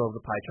 and the title of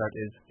the pie chart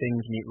is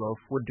Things Meatloaf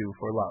Would Do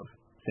for Love.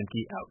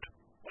 Simky out.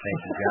 Thank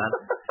you, John.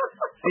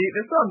 See,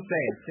 that's what I'm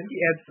saying. Simky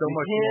adds so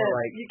much more,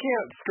 like... You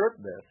can't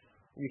script this.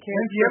 You can't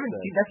Lindsay, you haven't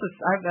seen...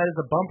 That is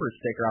a bumper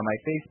sticker on my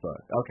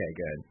Facebook. Okay,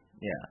 good.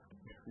 Yeah.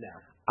 No.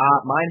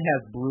 Mine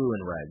has blue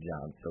and red,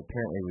 John, so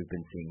apparently we've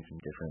been seeing some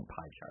different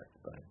pie charts,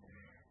 but...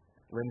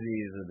 Lindsay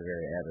is a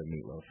very avid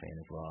Meatloaf fan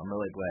as well. I'm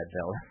really glad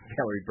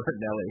Valerie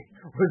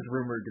Bertinelli was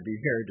rumored to be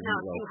married to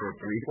Meatloaf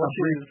for 3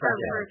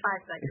 seconds.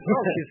 No,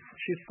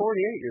 she's 48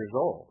 years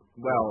old.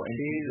 Well, and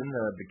she's in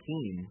the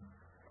bikini.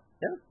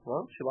 Yeah,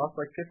 well, she lost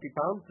like 50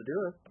 pounds to do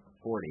it.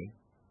 48.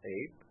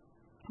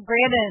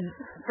 Brandon,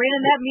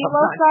 that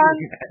Meatloaf song?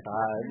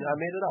 I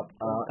made it up.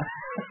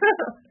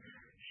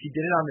 She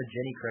did it on the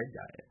Jenny Craig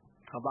diet.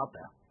 How about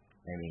that?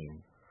 I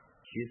mean,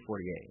 she's 48.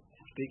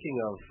 Speaking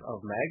of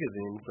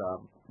magazines,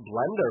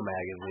 Blender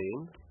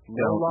magazine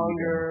no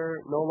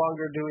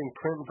longer doing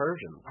print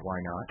versions. Why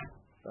not?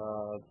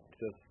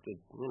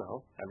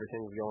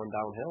 Everything's going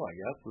downhill, I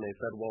guess. And they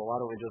said, well, why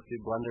don't we just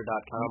do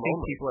Blender.com? You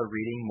think people are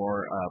reading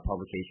more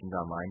publications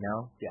online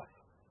now? Yes.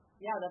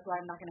 Yeah, that's why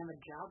I'm not going to have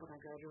a job when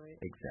I graduate.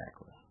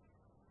 Exactly.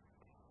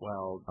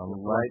 Well,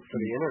 unless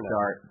for the internet.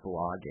 Start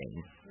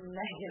blogging.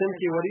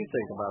 Simky, what do you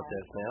think about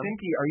this, man?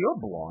 Simky, are you a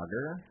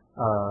blogger?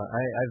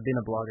 I've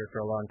been a blogger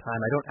for a long time.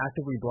 I don't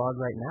actively blog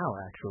right now,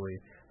 actually,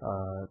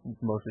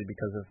 mostly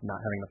because of not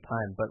having enough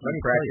time. But let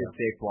me tell you,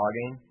 safe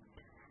blogging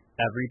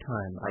every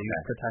time. I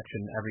use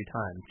protection every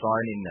time. So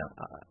I need to know.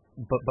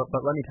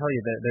 But let me tell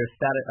you that there's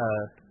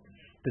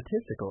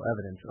statistical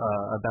evidence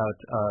about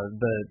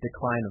the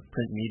decline of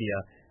print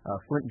media.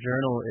 Flint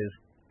Journal is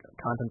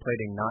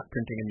contemplating not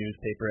printing a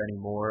newspaper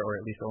anymore, or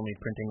at least only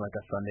printing like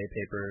a Sunday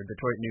paper.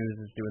 Detroit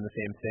News is doing the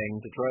same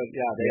thing. Detroit, they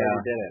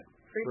already did it.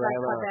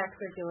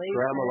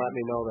 Grandma let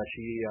me know that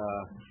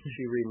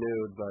she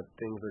renewed, but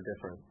things are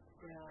different.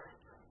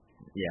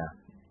 Yeah.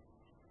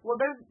 Well,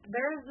 there's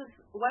this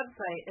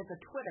website. It's a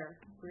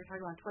Twitter. We were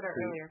talking about Twitter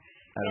earlier.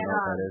 I don't know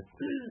what that is.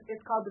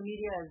 It's called The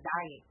Media is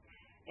Dying,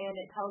 and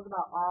it tells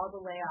about all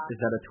the layoffs. Is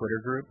that a Twitter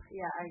group?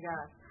 Yeah, I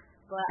guess.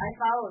 but I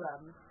follow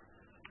them.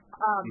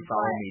 You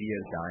follow Media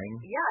is Dying?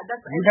 Yeah,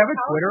 that's. You have a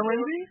Twitter,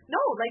 Lindsay?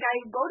 No, like I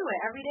go to it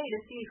every day to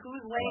see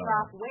who's laying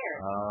off where.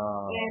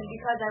 And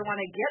because I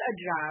want to get a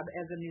job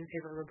as a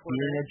newspaper reporter,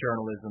 being a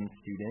journalism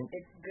student,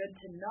 it's good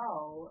to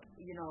know,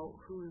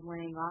 who's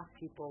laying off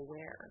people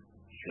where.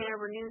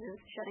 Hanover News is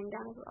shutting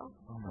down as well.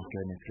 Oh my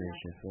goodness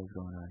gracious, what's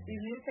going on here?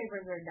 These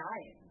newspapers are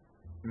dying.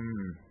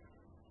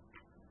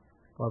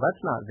 Well,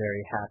 that's not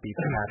very happy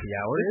for happy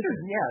hour.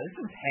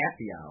 This is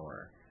happy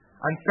hour.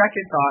 On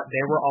second thought,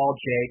 they were all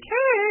JK.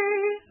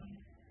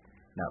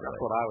 Not really.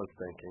 That's what I was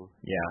thinking.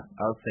 Yeah,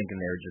 I was thinking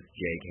they were just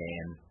JK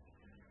and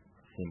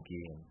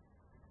Simky and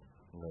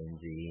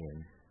Lindsay and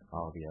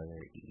all the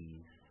other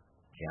E's.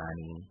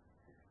 Johnny,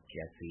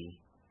 Jesse,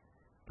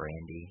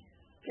 Brandy.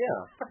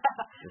 Yeah.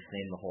 Just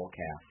name the whole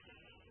cast.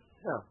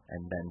 Yeah.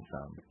 And then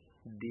some.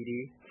 Dee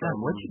Dee.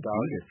 What'd you do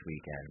this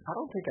weekend? I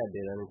don't think I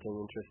did anything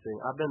interesting.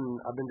 I've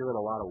been doing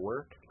a lot of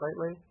work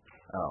lately.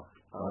 Oh.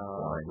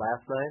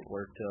 Last night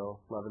worked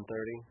till 11:30.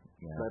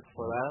 Yeah. Night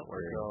before that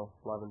worked till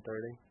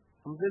 11:30.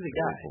 I'm a busy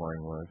guy.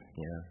 Boring work,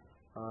 yeah.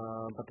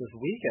 But this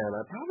weekend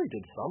I probably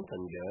did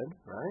something good,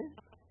 right?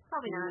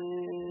 Probably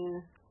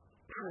not.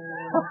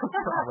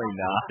 Probably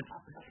not.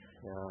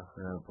 Yeah.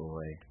 Oh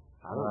boy.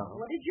 I don't know.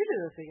 What did you do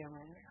this weekend,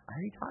 man? I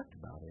already talked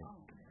about it.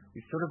 We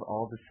sort of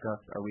all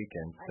discussed our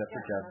weekend, except for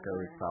Jessica,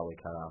 who's probably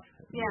cut off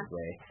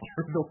midway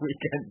through the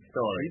weekend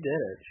story. She did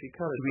it. She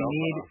cut it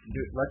off.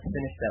 Let's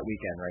finish that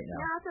weekend right now.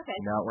 No, it's okay.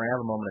 No, we're going to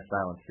have a moment of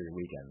silence for your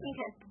weekend. Then.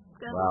 Okay.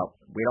 Go. Well,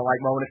 we don't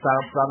like moment of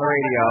silence on the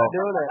radio. Not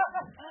doing it.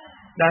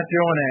 Not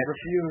doing it.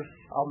 Refuse.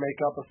 I'll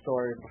make up a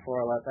story before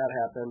I let that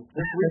happen.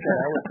 This weekend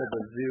I went to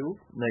the zoo.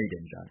 No, you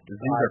didn't, John. The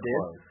zoos are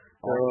closed.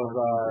 There was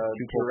a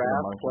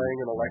giraffe playing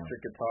an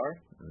electric guitar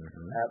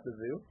at the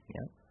zoo.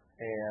 Yeah.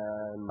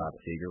 And Bob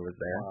Seger was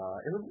there.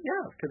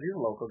 Because he's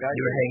a local guy.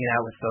 You were hanging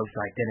out with folks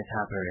like Dennis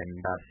Hopper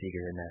and Bob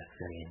Seger in the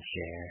Sonny and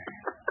Cher.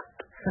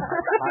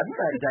 I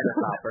met Dennis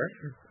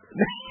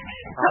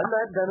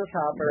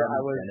Hopper.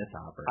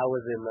 I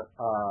was in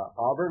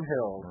Auburn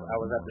Hills. I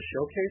was at the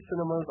Showcase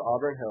Cinemas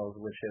Auburn Hills,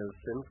 which has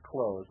since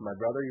closed. My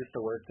brother used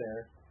to work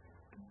there.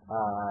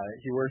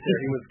 He worked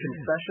there. He was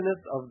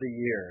concessionist of the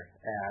year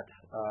at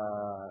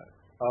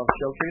of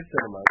Showcase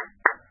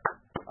Cinemas.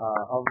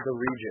 Of the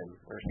region.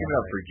 Give it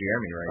up for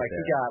Jeremy right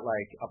there. He got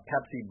a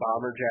Pepsi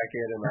bomber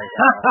jacket and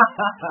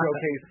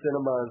Showcase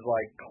Cinemas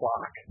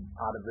clock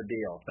out of the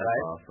deal. That's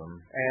right? awesome.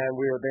 And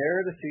we were there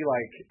to see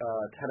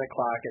 10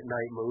 o'clock at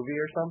night movie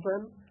or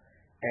something.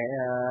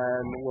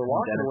 And we're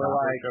walking.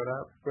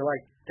 We're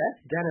like, that's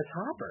Dennis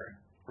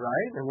Hopper,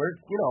 right? And we're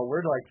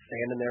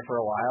standing there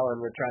for a while and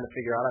we're trying to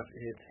figure out if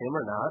it's him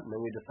or not. And then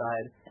we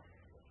decide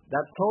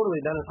that's totally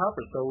Dennis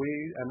Hopper. So we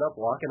end up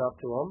walking up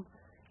to him.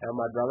 And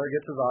my brother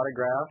gets his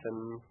autograph,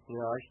 and,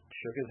 I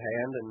shook his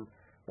hand, and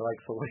they're like,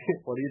 so what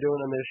are you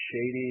doing in this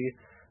shady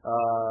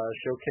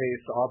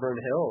Showcase Auburn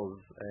Hills?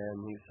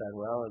 And he said,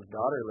 well, his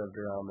daughter lived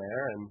around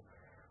there, and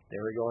they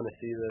were going to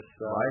see this.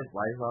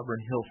 Why is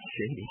Auburn Hills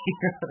shady?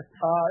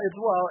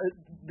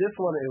 This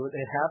one,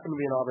 it happened to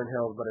be in Auburn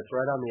Hills, but it's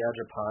right on the edge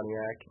of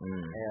Pontiac.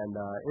 And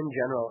in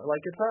general,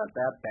 it's not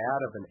that bad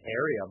of an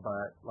area,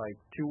 but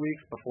 2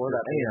 weeks before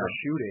that, they were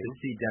shooting. You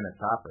see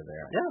Dennis Hopper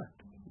there.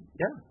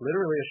 Yeah,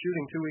 literally a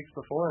shooting 2 weeks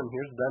before, and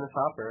here's Dennis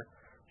Hopper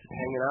just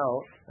hanging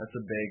out. That's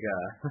a big,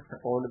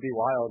 going to be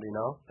wild,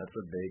 That's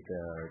a big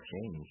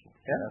change.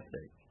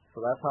 Fantastic.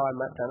 So that's how I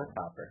met Dennis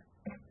Hopper.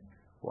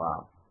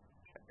 Wow.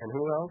 And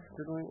who else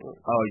did we?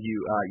 Oh,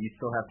 you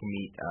still have to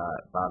meet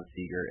Bob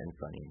Seger and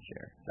Sonny and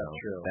Cher. That's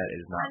true. That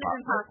is not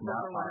possible.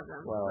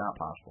 Not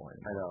possible.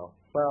 I know.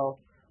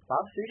 Well,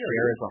 Bob Seger.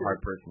 Cher is a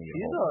hard person to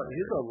get hold of.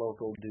 He's a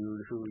local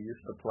dude who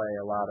used to play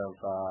a lot of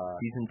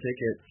season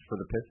tickets for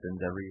the Pistons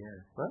every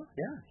year. Well,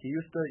 yeah, he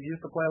used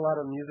to play a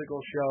lot of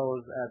musical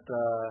shows at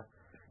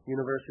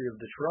University of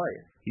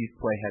Detroit. He used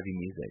to play heavy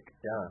music.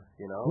 Yeah,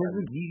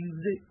 Heavy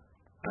music.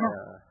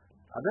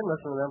 I've been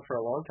listening to them for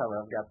a long time.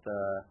 I've got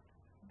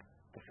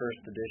the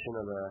first edition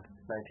of the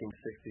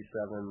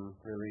 1967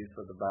 release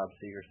of the Bob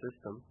Seger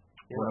System.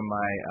 One of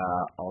my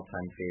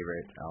all-time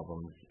favorite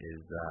albums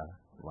is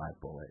Live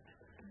Bullet,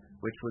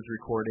 which was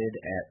recorded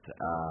at,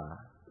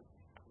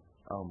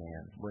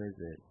 where is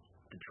it?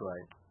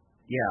 Detroit.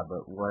 Yeah,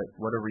 but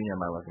what arena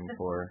am I looking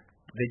for?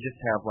 They just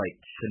have,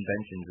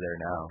 conventions there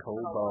now.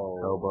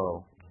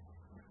 Cobo.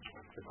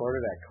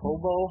 Recorded at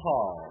Cobo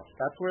Hall.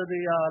 That's where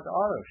the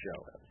auto show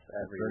is.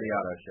 That's where the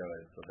auto show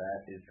is. So that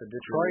is the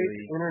Detroit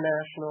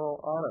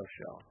International Auto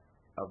Show.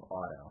 Of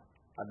auto.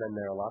 I've been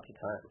there lots of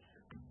times.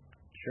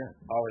 Sure.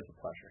 Always a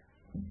pleasure.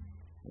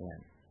 Man.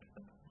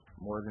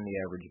 More than the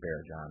average bear,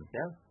 John.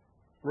 Yeah.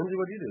 Lindsay,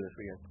 what did you do this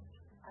weekend?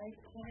 I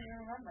can't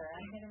even remember. I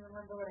can't even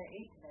remember what I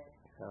ate today.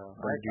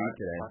 What did you eat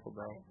today? Taco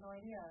Bell. I have no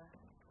idea.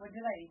 What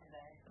did I eat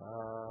today?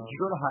 Did you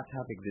go to Hot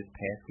Topic this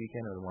past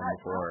weekend or the one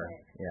before?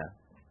 Yeah.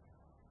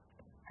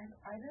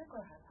 I didn't go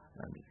to Hot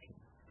Topic. I'm just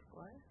kidding.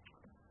 What?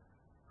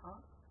 Huh?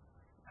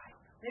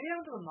 Maybe I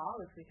went to the mall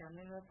this weekend.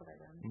 Maybe that's what I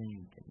did. No,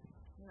 you didn't.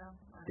 No.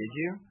 Did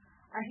you?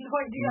 I have no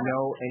idea. No,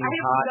 I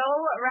have no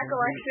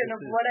recollection of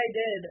what I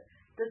did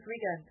this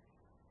weekend.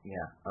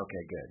 Yeah.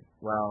 Okay. Good.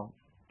 Well,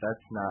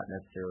 that's not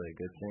necessarily a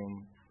good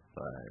thing,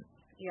 but.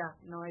 Yeah.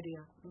 No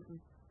idea. Mm-mm.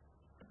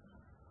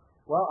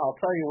 Well, I'll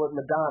tell you what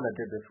Madonna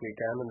did this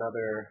weekend.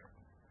 Another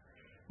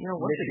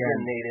Michigan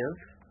native,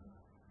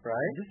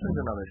 right? This is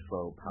another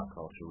slow pop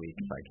culture week.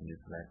 If I can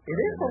just It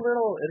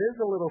is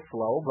a little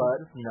slow,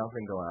 but there's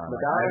nothing going on.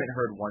 Madonna, I haven't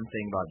heard one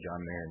thing about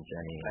John Mayer and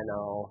Jenny.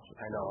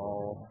 I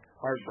know.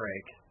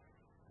 Heartbreak.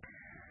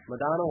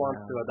 Madonna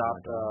wants to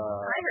adopt.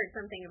 I heard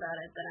something about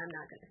it that I'm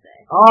not going to say.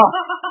 Oh,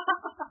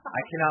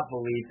 I cannot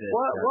believe this.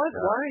 What?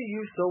 Why are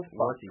you so fussy?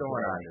 What's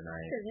going on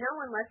tonight? Because no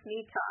one lets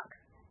me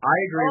talk. I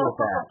agree with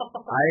that.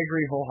 I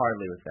agree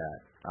wholeheartedly with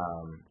that.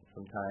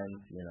 Sometimes,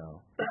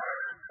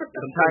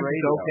 sometimes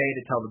it's okay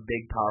to tell the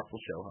big, powerful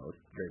show host,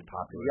 very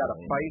popular. You got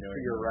to fight for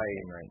your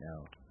right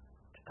now.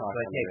 To talk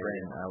like, hey,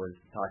 Brandon, I was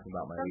talking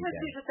about my weekend.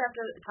 Sometimes you just have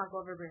to talk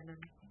over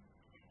Brandon.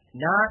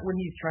 Not when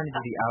he's trying to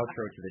do the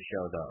outro to the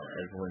show, though,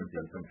 as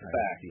Lindsay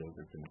sometimes feels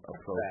it's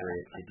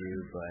appropriate to do,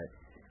 but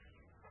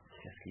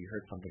Jessica, you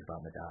heard something about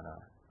Madonna.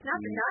 Not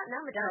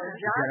Madonna.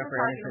 Jennifer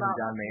Aniston and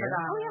John Mayer?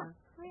 Oh,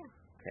 yeah.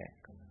 Okay.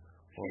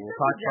 Well, we'll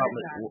talk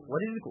about what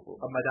is it?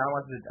 Madonna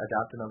wants to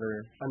adopt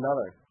another.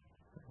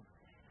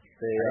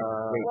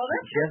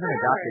 She hasn't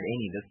adopted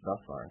Amy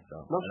thus far, so.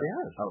 No, she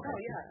has. Okay. Oh,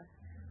 yeah.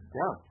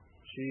 Yeah.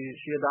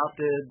 She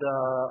adopted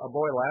a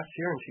boy last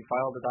year, and she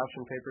filed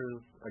adoption papers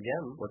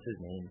again. What's his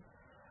name?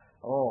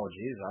 Oh,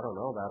 geez, I don't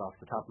know that off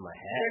the top of my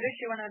head. Where does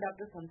she want to adopt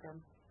this one from?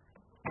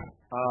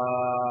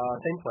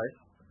 Same place.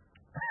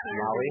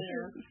 Malawi.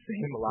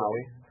 Same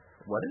Malawi.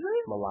 What is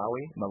it?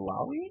 Malawi.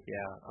 Malawi?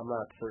 Yeah, I'm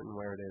not certain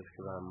where it is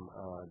because I'm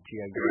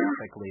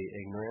geographically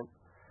ignorant.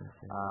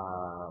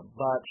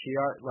 But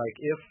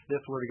if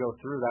this were to go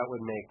through, that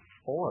would make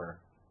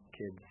 4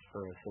 kids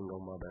for a single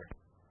mother.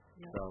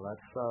 Yeah. So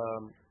that's,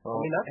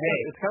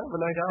 it's kind of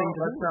a nice thing to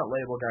do. Let's not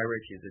label Guy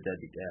Ritchie as a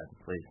deadbeat dad,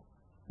 please.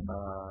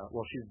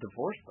 Well, she's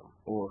divorced them.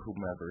 Or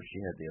whomever she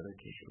had the other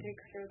kids. She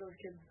takes care of those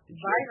kids Did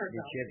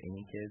she have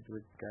any kids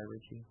with Guy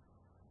Ritchie?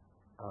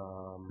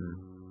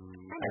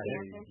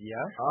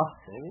 Yes.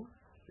 Maybe.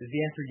 Is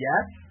the answer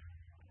yes?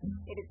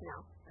 It is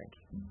no. Thank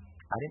you.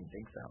 I didn't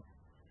think so.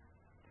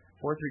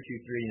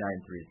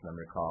 432-393 is the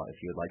number to call if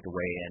you would like to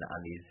weigh in on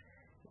these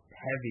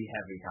heavy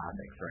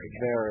topics right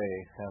now. Very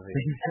heavy.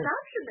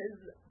 Adoption is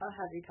a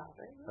heavy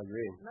topic.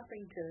 Agreed.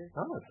 Nothing to.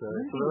 Oh, it's a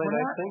really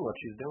nice thing what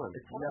she's doing.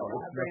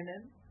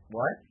 Brandon.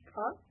 What?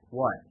 Huh?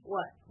 What?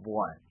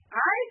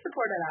 I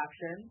support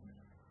adoption.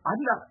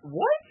 I'm not.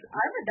 What?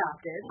 I'm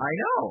adopted. I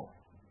know.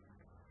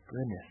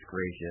 Goodness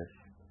gracious.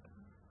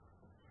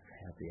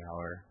 Happy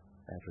hour,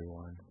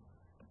 everyone.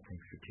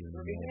 Thanks for tuning in.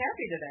 We're being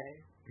happy today.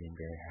 Being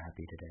very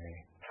happy today.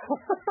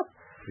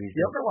 Please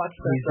you ever watch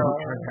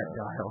that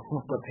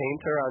dial? The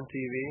Painter on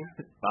TV?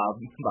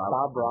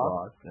 Bob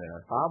Ross.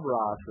 Yeah. Bob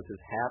Ross with his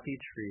happy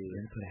tree.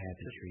 We're gonna put a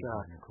happy tree.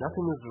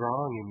 Nothing is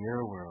wrong in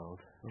your world.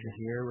 Over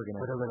here, we're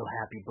gonna put a little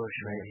happy bush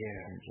right here.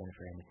 And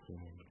Jennifer Aniston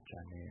and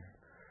John Mayer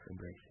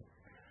embrace it.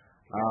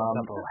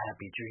 Couple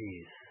happy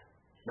trees.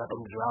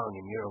 Nothing's wrong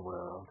in your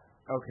world.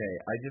 Okay,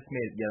 I just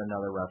made yet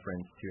another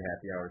reference to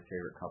Happy Hour's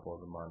favorite couple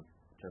of the month.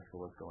 Jessica,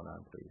 what's going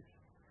on, please?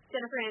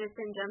 Jennifer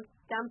Aniston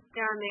dumped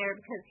John Mayer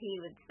because he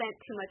would spend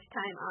too much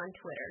time on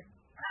Twitter.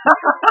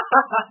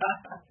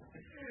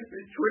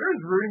 Twitter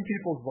is ruining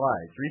people's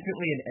lives.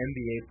 Recently, an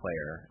NBA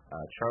player,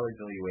 Charlie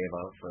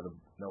Villanueva for the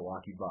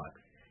Milwaukee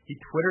Bucks, he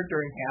Twittered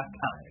during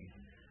halftime.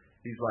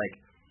 He's like,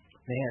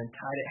 man,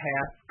 tied at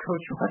half.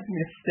 Coach wants me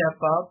to step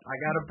up. I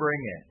got to bring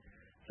it.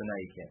 So now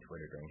you can't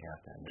Twitter during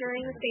halftime.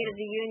 During the State of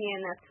the Union,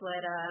 that's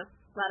what a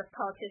lot of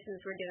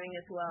politicians were doing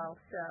as well.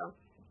 So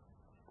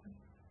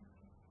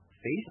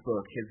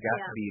Facebook has got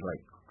to be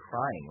like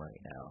crying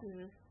right now.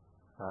 Mm-hmm.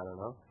 I don't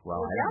know.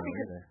 Well, I don't know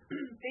either.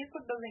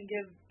 Facebook doesn't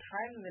give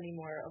times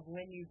anymore of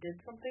when you did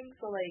something.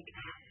 So like,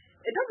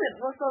 it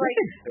doesn't. Well, so like,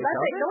 let's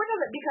say no one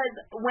does it because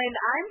when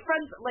I'm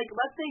friends, like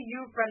let's say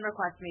you friend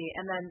request me,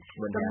 and then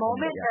the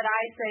moment that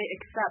I say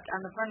accept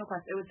on the friend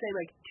request, it would say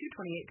like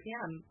 2:28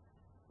 p.m.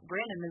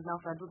 Brandon is now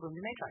friends with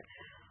Lindsay Matrix,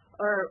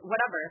 or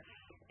whatever.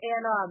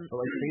 And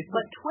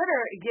but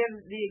Twitter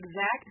gives the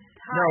exact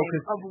time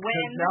of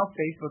when. Now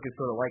Facebook is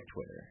sort of like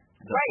Twitter.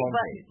 Right,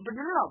 but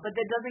but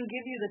that doesn't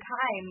give you the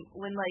time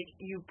when like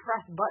you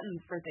press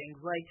buttons for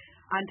things. Like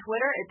on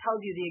Twitter, it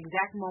tells you the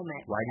exact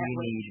moment. Why do you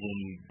need when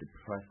you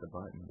press the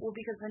button? Well,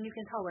 because then you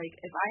can tell. Like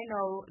if I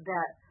know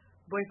that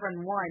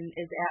boyfriend 1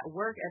 is at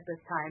work at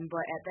this time,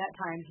 but at that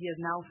time he is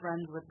now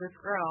friends with this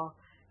girl,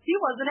 he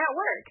wasn't at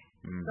work.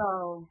 So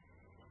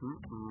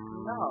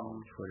no.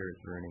 Twitter is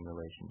ruining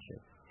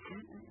relationships.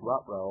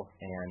 Well,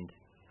 and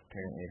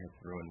apparently it has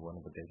ruined one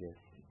of the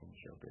biggest in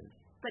showbiz.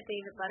 But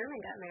David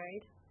Letterman got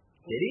married.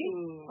 Did he?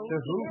 To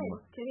whom?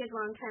 To his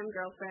longtime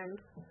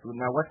girlfriend.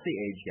 Now, what's the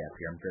age gap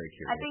here? I'm very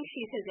curious. I think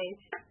she's his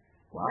age.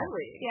 Wow.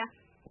 Really? Yeah.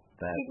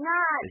 That she's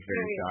not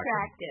very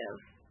attractive.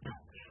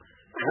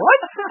 What?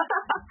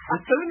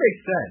 This doesn't make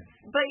sense.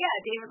 But yeah,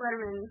 David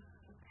Letterman,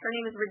 her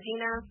name is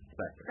Regina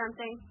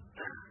something.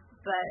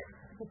 But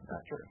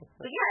Not true.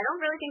 But yeah, I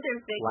don't really think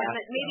there's big.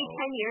 Maybe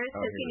 10 years,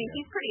 because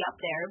he's pretty up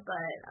there.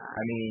 But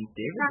I mean,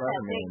 David not Letterman.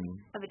 that big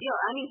of a deal.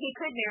 I mean, he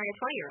could marry a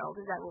 20-year-old.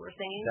 Is that what we're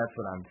saying? That's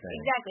what I'm saying.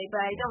 Exactly,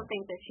 but I don't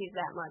think that she's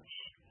that much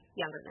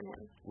younger than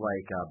him.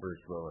 Like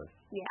Bruce Willis.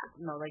 Yeah.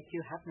 No, like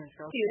Hugh Hefner's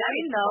girlfriend. Dude, I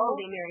would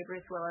totally marry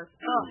Bruce Willis.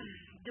 Oh,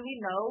 do we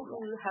know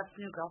who Hefner's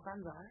new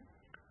girlfriends are?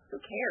 Who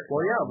cares?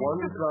 Well, yeah,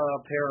 one's a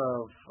pair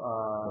of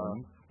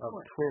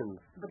twins.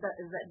 But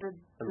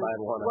And by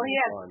one, well, he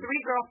has one.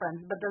 3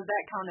 girlfriends, but does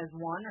that count as 1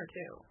 or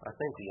 2? I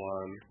think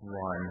one.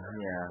 One,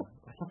 yeah.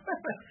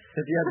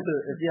 If you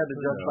had to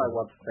judge by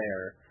what's fair,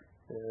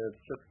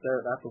 it's just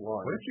there. That's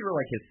one. What if you were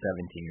like his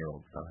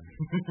 17-year-old son?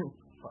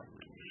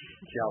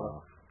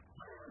 Jealous.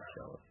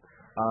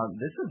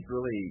 This is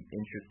really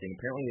interesting.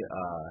 Apparently,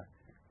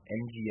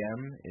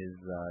 MGM is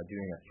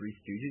doing a Three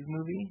Stooges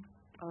movie.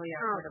 Oh,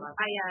 yeah, I heard about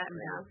that. Yeah.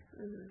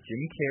 Mm-hmm.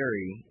 Jim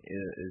Carrey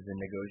is in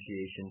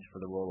negotiations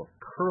for the role of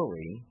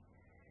Curly.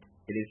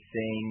 It is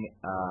saying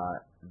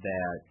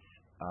that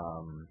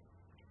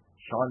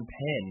Sean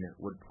Penn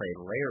would play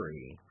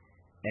Larry,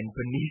 and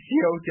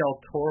Benicio del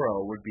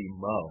Toro would be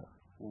Mo.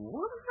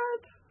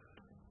 What?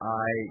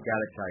 I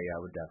gotta tell you, I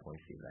would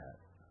definitely see that.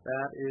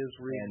 That is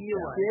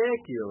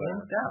ridiculous.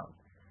 Hands down.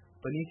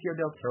 Benicio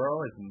del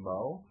Toro is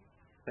Mo?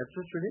 That's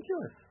just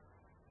ridiculous.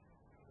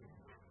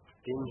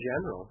 In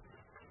general.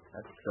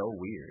 That's so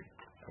weird.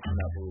 I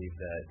cannot believe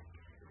that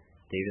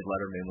David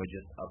Letterman would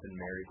just up and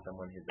marry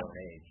someone his own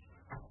age.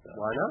 So.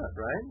 Why not,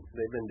 right?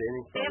 They've been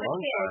dating for a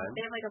long time.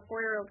 They have like a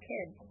 4-year-old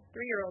kid,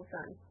 3-year-old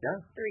son. Yeah.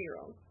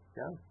 3-year-old.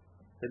 Yeah.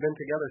 They've been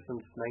together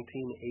since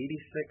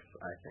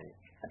 1986, I think.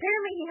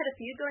 Apparently he had a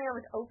feud going on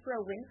with Oprah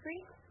Winfrey.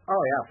 Oh,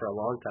 yeah, for a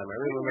long time. I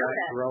remember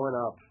that growing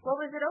up.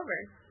 What was it over?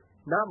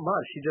 Not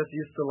much. She just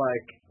used to,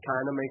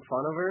 kind of make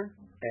fun of her.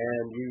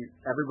 And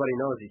everybody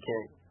knows you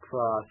can't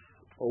cross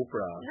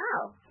Oprah.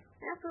 No.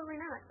 Absolutely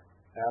not.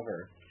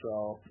 Ever.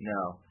 So.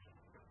 No.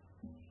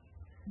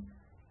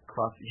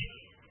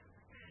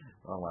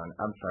 Hold on.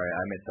 I'm sorry.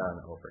 I missed out on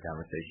the Oprah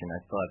conversation. I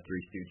still have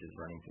Three Stooges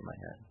running through my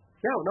head.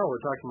 Yeah, no,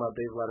 we're talking about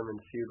Dave Letterman's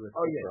feud with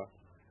Oprah.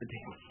 Yeah.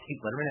 Dave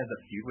Letterman has a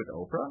feud with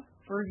Oprah?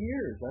 For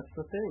years. That's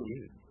the thing.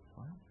 Dude.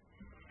 What?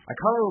 I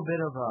caught a little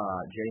bit of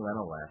Jay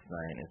Leno last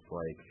night. It's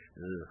like,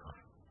 ugh.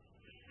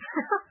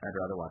 I'd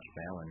rather watch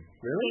Fallon.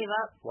 Really? Gave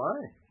up.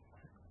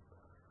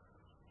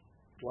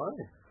 Why?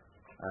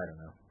 I don't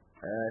know.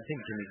 I think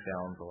Jimmy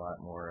Fallon's a lot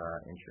more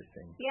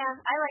interesting. Yeah,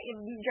 I like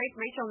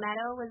Rachel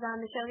Maddow was on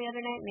the show the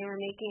other night, and they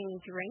were making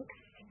drinks.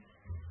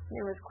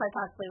 It was quite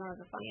possibly one of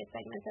the funniest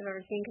segments I've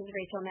ever seen, because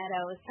Rachel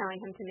Maddow was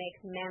telling him to make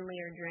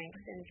manlier drinks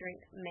and drink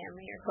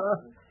manlier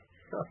things.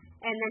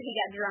 And then he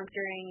got drunk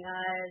during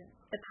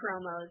the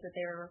promos that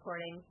they were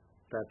recording.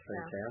 That's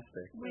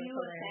fantastic. Were you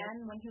a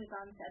fan when he was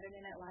on Saturday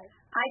Night Live?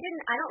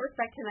 I don't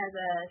respect him as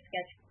a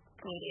sketch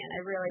comedian.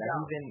 I really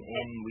don't. Even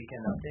in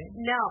Weekend Update?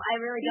 No, I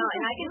really don't.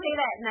 And I can say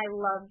that, and I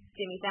love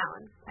Jimmy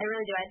Fallon. I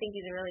really do. I think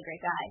he's a really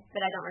great guy,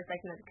 but I don't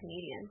respect him as a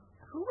comedian.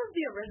 Who was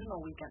the original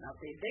Weekend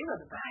Update? They were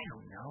the best. I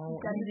don't know.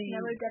 Dennis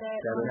Miller did it.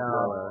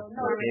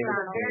 No,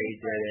 David Berry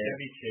did it.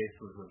 Chevy Chase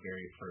was the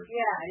very first.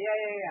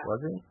 Yeah.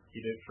 Was he? He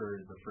did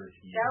for the first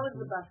year. That was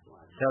the best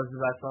one. That was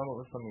the best one? What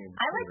was some of your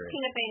I like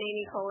Tina Fey and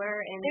Amy Poehler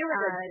and They were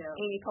good, too.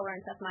 Amy Poehler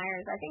and Seth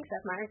Meyers. I think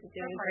Seth Meyers is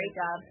doing a great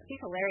job.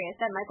 He's hilarious.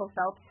 That Michael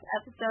Phelps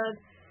episode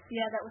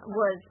that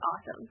was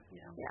awesome.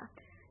 Yeah.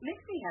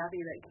 Makes me happy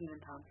that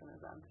Kenan Thompson is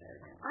on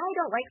Saturday. I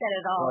don't like that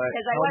at all, But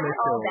because I I'll watched miss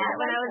all him. that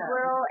when I was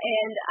little,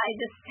 and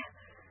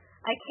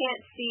I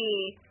can't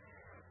see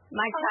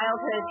my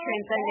childhood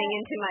transcending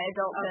into my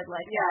adulthood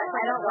like that.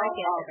 I don't like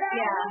it.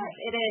 Yeah,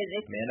 it is.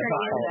 It's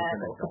turning into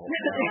that.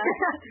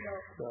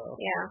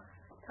 Yeah.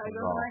 How it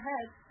goes in my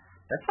head.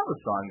 That's how the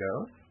song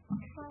goes.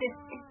 This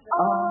is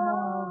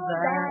All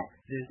that.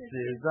 This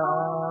is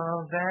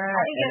all that.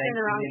 I think And that's in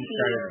the wrong Kenan key.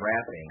 started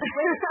rapping.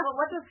 Well,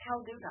 what does Kel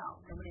do now?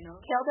 Somebody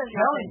knows? Kel does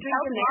nothing.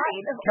 Kel's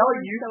married. Kelly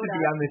used to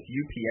be on this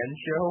UPN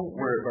show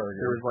where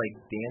there was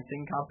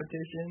dancing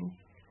competitions.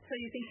 So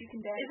you think you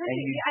can dance? And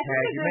you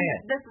tag your man.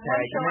 This Tag one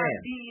your show on man.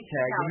 BET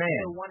Tag your now, man.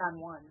 so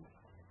one-on-one.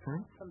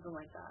 Something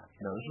like that.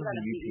 No, this was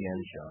a UPN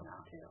show.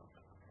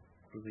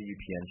 This was a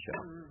UPN show.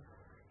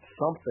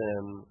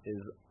 Something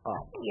is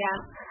up. Yeah.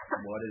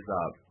 What is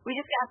up? We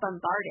just got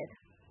bombarded.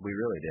 We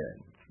really did.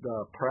 The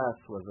press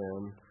was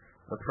in.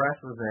 The press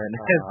was in,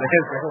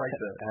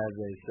 as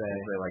they say.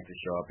 They like to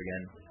show up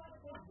again.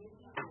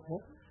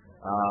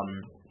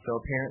 So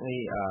apparently,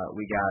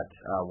 we got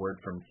word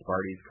from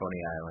Sparty's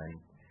Coney Island.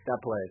 That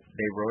place.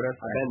 They wrote us.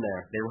 I've been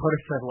there. They wrote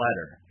us a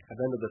letter. I've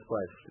been to this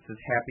place. It says,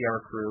 Happy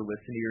Hour crew,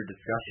 listen to your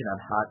discussion on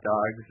hot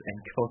dogs and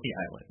Coney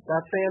Island.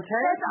 That's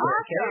fantastic. That's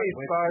awesome. Hey,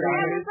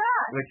 Sparty.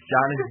 Which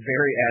John is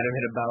very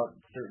adamant about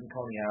certain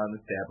Coney Island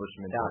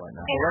establishments and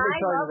whatnot. And Let me I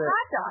tell you love this.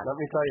 hot dogs. Let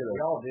me tell you We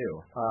this. all do.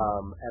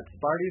 At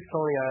Sparty's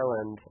Coney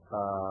Island,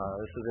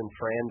 this is in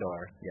Frandor.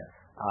 Yes.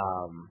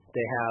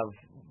 They have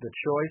the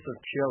choice of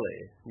chili.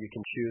 You can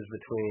choose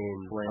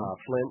between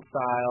Flint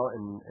style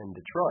and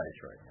Detroit.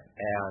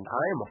 And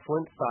I am a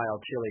Flint style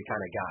chili kind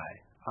of guy.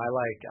 I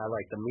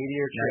like the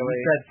meteor Now, chili.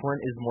 you said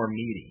Flint is more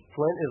meaty.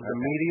 Flint is the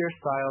meteor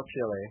style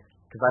chili.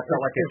 Because I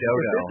felt like a If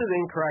dodo. this is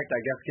incorrect,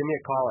 I guess give me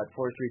a call at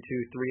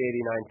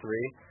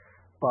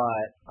 432-3893.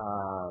 But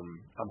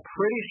I'm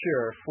pretty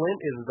sure Flint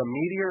is the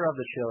meteor of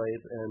the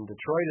chilies, and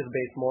Detroit is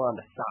based more on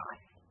the sauce.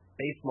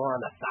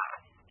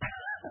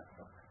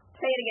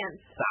 Say it again.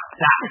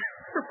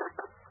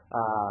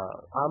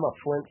 I'm a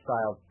Flint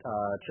style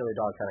chili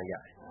dog kind of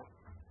guy.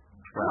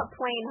 I'm a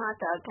plain hot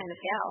dog kind of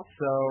gal.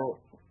 So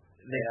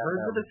they heard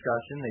the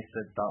discussion. They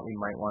thought we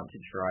might want to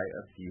try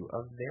a few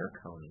of their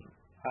conies.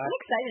 I'm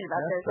excited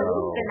about this. This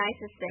is the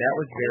nicest thing that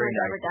was very anyone's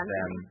nice ever done of for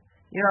them. me.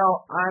 You know,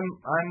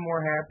 I'm more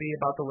happy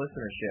about the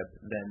listenership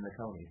than the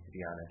conies, to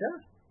be honest.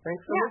 Yeah.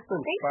 Thanks for listening,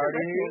 thanks for Sparty.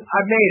 listening.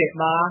 I made it,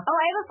 Ma. Oh,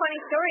 I have a funny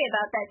story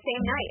about that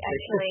same night,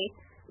 actually.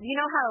 You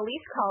know how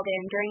Elise called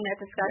in during that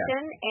discussion,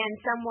 and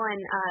someone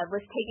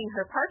was taking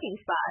her parking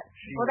spot?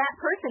 Well, that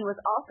person was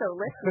also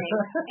listening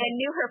and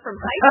knew her from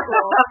high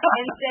school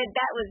and said,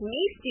 that was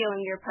me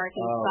stealing your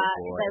parking spot.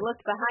 boy. So I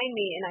looked behind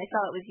me, and I saw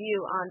it was you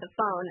on the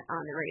phone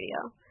on the radio.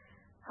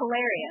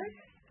 Hilarious.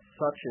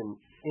 Such an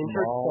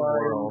Small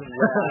world. intertwined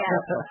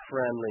web of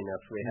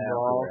friendliness we have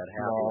here at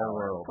Happy Small Hour.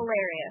 world.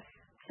 Hilarious.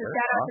 So That's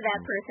shout out to that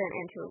awesome. person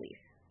and to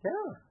Elise.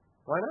 Yeah,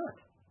 why not?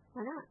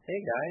 Why not? Hey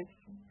guys,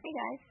 Hey,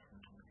 guys.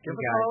 give Hey,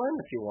 a guys. call in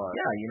if you want.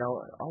 Yeah, you know,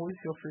 always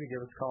feel free to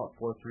give us a call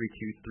at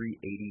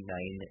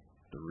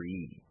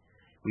 432-3893.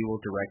 We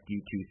will direct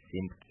you to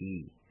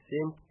Simkey.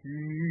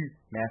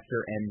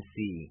 Master MC.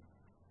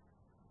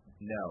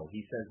 No.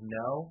 He says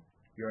no?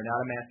 You're not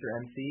a Master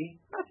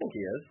MC? I think he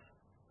is.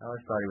 I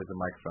always thought he was a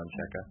microphone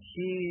checker.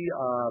 He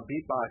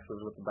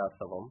beatboxes with the best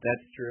of them.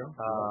 That's true.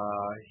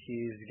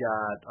 He's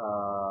got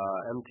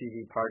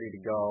MTV Party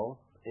to Go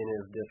in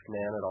his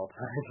Discman at all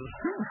times.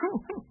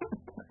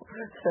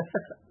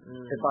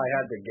 If I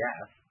had to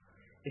guess.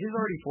 It is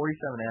already 47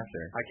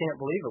 after. I can't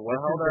believe it. This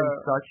has been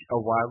such a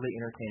wildly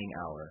entertaining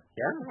hour.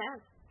 Yeah. It has.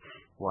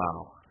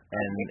 Wow.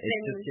 And It's it's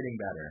been- just getting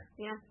better.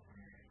 Yeah.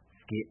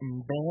 It's getting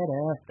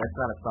better. That's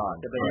not a song.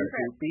 The but band I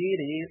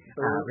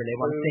really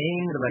want to Boo, sing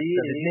the rest of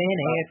these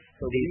minutes.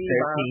 These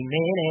 13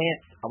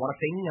 minutes. I want to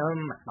sing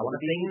them. I want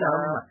to sing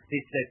them.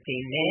 These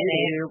 15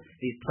 minutes.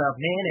 These 12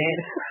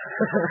 minutes.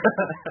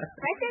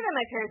 Can I say that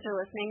my parents are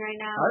listening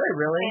right now? Are they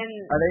really?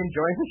 And Are they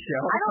enjoying the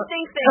show? I don't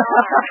think they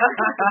are.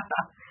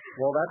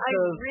 Well, that's I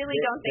because really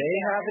don't think they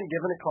they are. haven't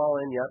given a call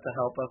in yet to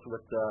help us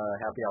with the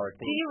happy hour Do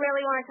theme. you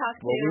really want to talk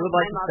to Well, we would my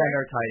like to mother? send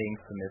our tidings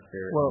to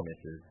Mr. Well, and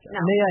Mrs.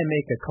 No. May I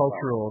make a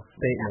cultural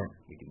statement?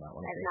 We do not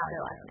want to That's say not hi their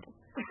to last them.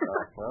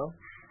 name. Well,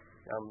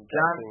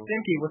 John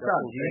Stinky, what's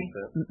up, G?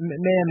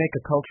 May I make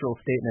a cultural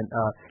statement?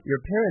 Your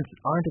parents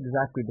aren't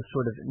exactly the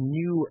sort of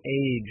new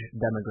age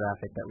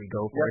demographic that we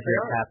go for Yes, they here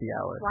are. at Happy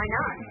Hour. Why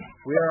not?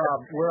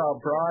 We're a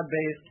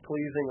broad-based,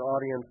 pleasing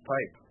audience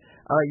type.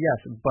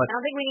 Yes, but I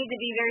don't think we need to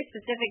be very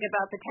specific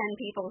about the 10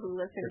 people who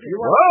listen If to you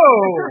this. like-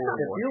 Whoa!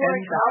 If you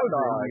like cow 10,000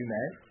 dogs you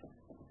meant.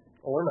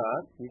 or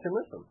not, you can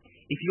listen.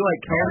 If you like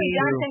Kelly Tony,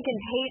 Johnson can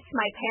hate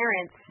my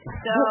parents,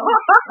 so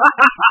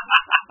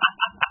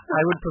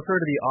I would prefer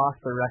to be off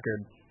the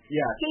record.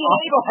 yeah, he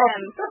hates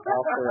them.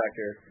 Off the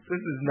record.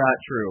 this is not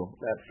true.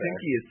 That's fair.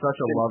 Stinky is such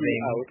a Stinky loving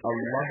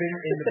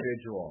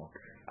individual.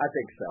 I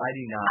think so. I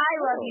do not. I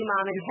love you,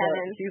 Mom and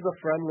Kevin. He's a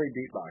friendly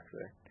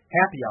beatboxer.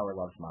 Happy Hour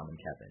loves Mom and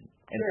Kevin,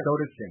 and Sure. so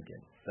does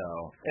Simpkins. So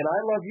And I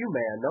love you,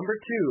 man. Number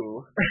 2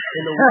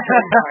 in the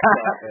weekend box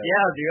office.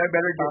 yeah, dude, I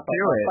better get to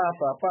it.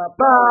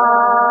 Ba.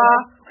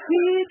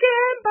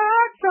 Weekend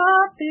box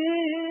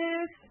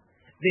office.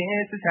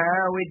 This is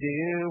how we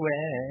do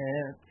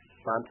it.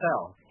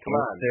 Montel, come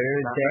on.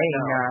 Thursday Not right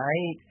now.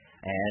 night,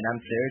 and I'm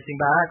searching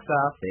box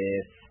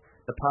office.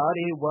 The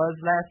party was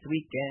last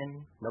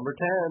weekend. Number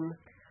 10.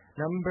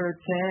 Number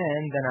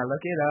 10, then I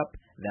look it up.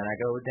 Then I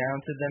go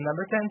down to the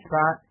number 10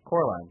 spot.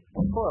 Coraline.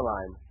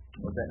 Coraline.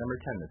 Was that number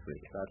 10 this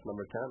week? That's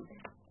number 10.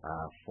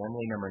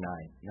 Formerly number 9.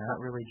 Not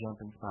really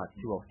jumping spots.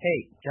 Too old. Hey,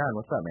 John,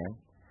 what's up, man?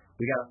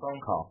 We got a phone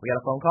call.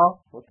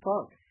 What's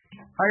punk?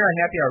 Hi, you're on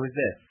Happy Hour. Who's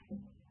this?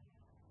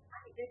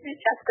 This is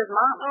Jessica's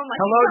mom. Oh my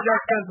Hello, God.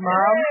 Jessica's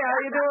mom. Hey, how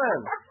you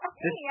doing?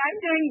 Hey, I'm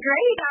doing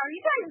great. How are you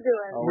guys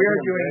doing? Oh, We are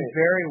we're doing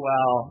great. very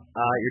well.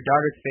 Your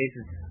daughter's face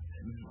is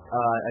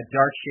a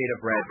dark shade of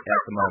red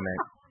at the moment.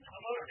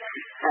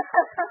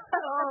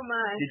 Oh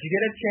my. Did you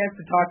get a chance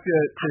to talk to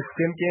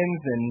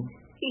Simpkins? And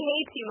He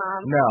hates you,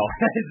 Mom. no,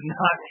 that is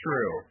not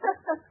true.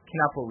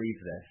 Cannot believe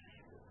this.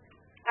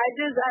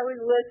 I was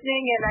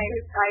listening and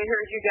I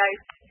heard you guys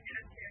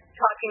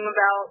talking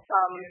about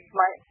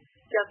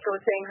Jessica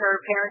was saying her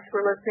parents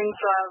were listening,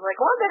 so I was like,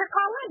 well, I better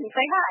call in and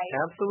say hi.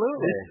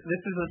 Absolutely.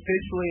 This is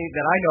officially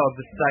that I know of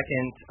the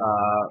second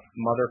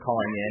mother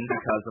calling in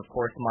because of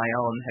course my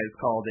own has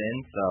called in.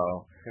 So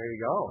There you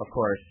go. of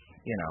course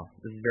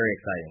this is very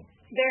exciting.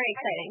 Very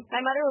exciting.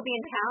 My mother will be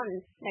in town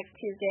next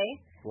Tuesday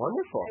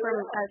Wonderful. for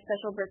a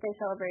special birthday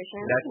celebration.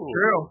 That's Ooh,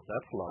 true.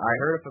 That's lovely. I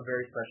heard of a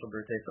very special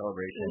birthday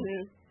celebration.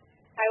 Mhm.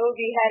 I will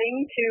be heading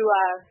to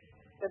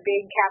the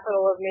big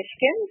capital of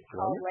Michigan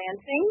called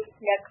Lansing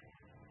next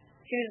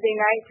Tuesday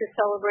night to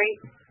celebrate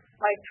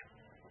my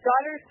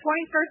daughter's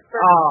 21st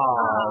birthday.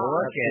 Oh,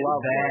 look That's at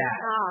lovely. that.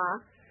 Aw.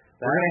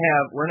 We're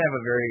gonna have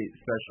a very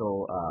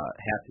special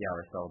happy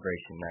hour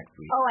celebration next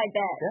week. Oh, I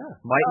bet. Yeah.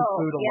 Might Oh,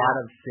 include a yeah. lot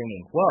of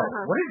singing. Whoa,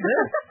 Uh-huh. what is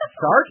this?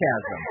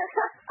 Sarcasm.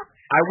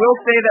 I will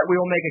say that we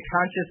will make a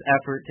conscious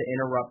effort to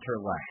interrupt her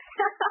lunch.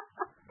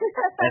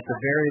 At the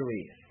very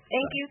least.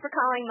 Thank you for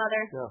calling,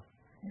 Mother. Yeah.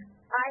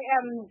 I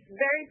am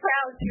very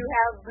proud to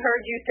have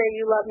heard you say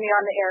you love me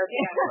on the air.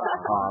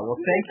 Well,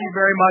 thank you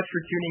very much for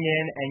tuning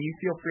in, and you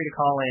feel free to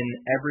call in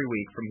every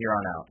week from here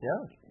on out.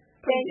 Yeah.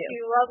 Thank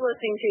you. Love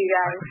listening to you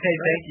guys. Okay,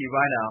 thank you.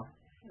 Bye now.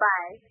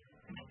 Bye.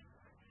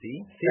 See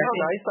how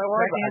nice I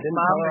was? I didn't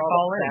tell her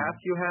all the sass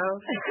you have.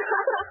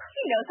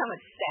 She knows how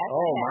much sass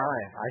Oh, I have. my.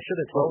 I should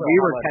have told Well, her we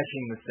how were much-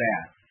 catching the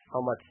sass. how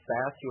much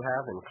sass you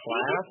have in She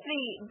class.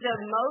 gets the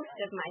most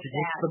of my She sass.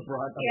 gets the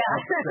brunt of Yeah.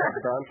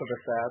 The brunt of the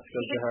sass She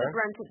goes to gets her. the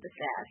brunt of the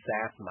sass.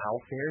 Sass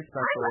mouth here, I'm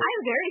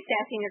especially. very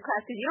sassy in your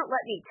class because you don't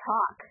let me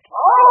talk.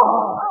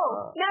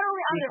 Oh! Not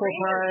only on the Equal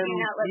radio do time, you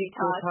not let me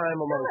equal talk. time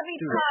You among don't let me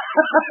students. talk.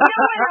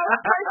 No one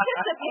else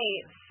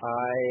participates.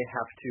 I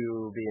have to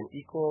be an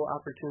equal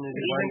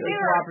opportunity. We're an There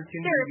equal are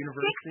opportunity 60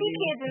 university.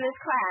 kids in this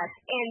class,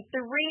 and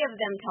 3 of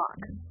them talk.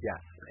 Yes,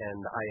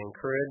 and I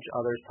encourage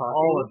others talking.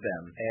 All of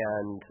them.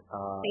 And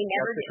They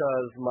never do.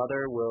 Jessica's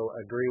mother will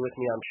agree with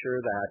me, I'm sure,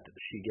 that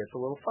she gets a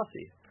little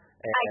fussy.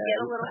 And I get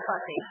a little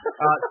fussy.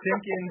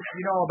 Simpkins,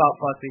 you know all about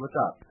Fussy. What's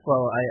up?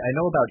 Well, I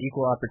know about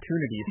equal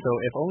opportunity, so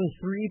if only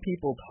 3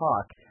 people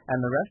talk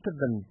and the rest of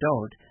them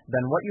don't,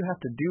 then what you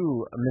have to do,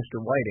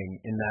 Mr. Whiting,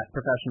 in that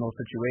professional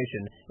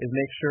situation is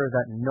make sure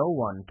that no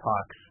one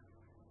talks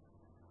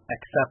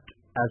except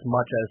as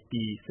much as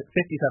the 57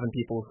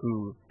 people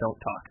who don't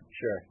talk.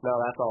 Sure. No,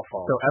 that's all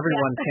false. So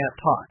everyone can't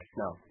talk.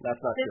 No,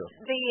 that's not true.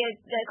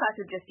 The class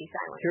would just be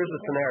silent. Here's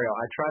the scenario.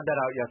 I tried that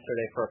out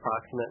yesterday for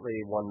approximately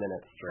 1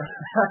 minute straight.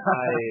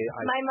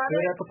 I My mother-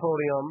 stood at the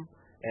podium,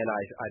 and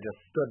I just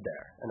stood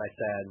there. And I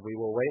said, we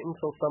will wait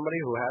until somebody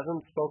who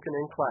hasn't spoken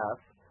in class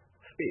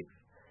speaks.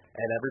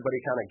 And everybody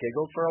kind of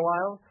giggled for a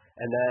while,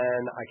 and then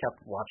I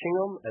kept watching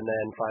them, and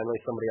then finally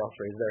somebody else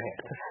raised their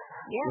hand.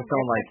 Yeah,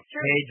 Someone like, that's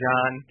true. hey,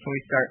 John, can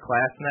we start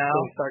class now?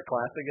 Can we start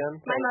class again?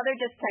 My mother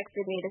just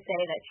texted me to say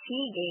that she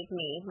gave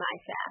me my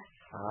sass.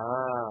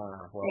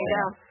 Well, There you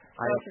go.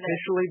 I Both of it.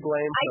 officially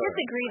blame I her.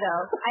 disagree,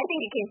 though. I think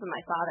it came from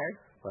my father.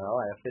 Well,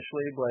 I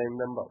officially blame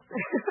them both.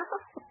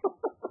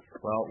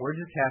 Well, we're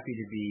just happy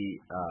to be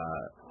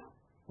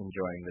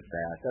enjoying the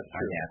sass. That's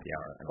on true. Happy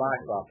Hour. Box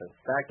office.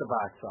 Back to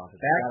box office.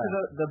 Back Gotta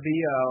to the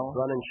BO.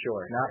 running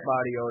short. Not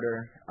body odor.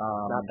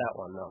 Not that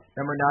one, no.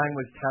 Number 9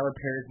 was Tyler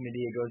Perry's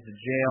Medea Goes to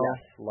Jail.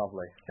 Yes,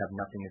 lovely. Have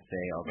nothing to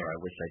say, although I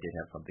wish I did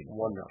have something to say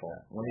Wonderful.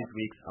 about that. One of these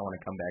weeks, I want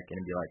to come back in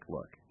and be like,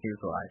 look,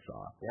 here's what I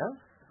saw. Yeah?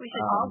 We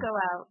should all go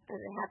out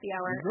as a happy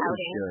hour We really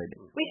outing. should.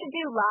 We should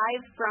do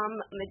live from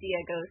Medea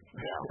Goes to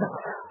Jail.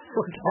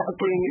 We're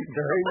talking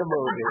during the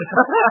movie.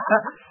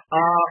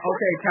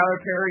 Okay, Tyler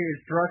Perry is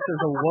dressed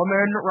as a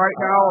woman right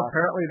now.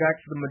 Apparently,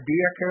 that's the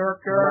Medea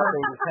character.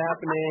 Nothing's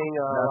happening.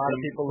 A lot of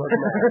people look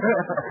mad.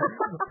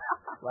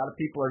 A lot of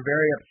people are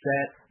very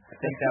upset. I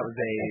think that was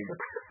a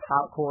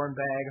popcorn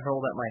bag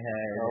hurled at my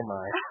head. Oh,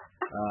 my.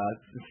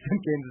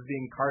 Simpkins is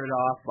being carted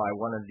off by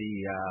one of the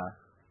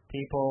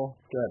people.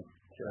 Good.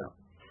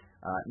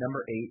 Number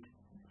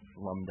 8,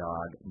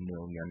 Slumdog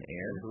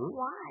Millionaire. Mm-hmm.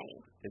 Why?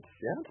 It's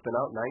been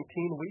out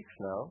 19 weeks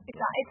now.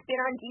 It's been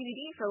on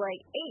DVD for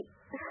like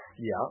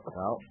 8. Yeah.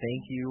 Well,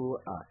 thank you,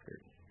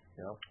 Oscars.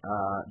 Yeah.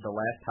 The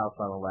Last House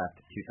on the Left,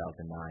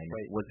 2009,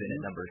 was in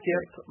at number 6.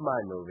 Skip my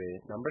movie.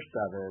 Number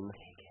 7,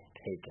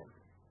 Taken.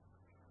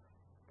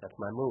 That's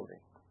my movie.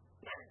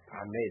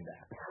 I made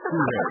that.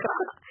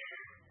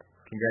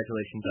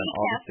 Congratulations on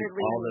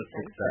all the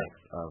success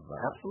of.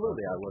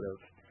 Absolutely, I would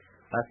have.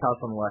 Last House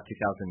on the Left,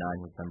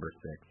 2009 was number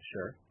 6.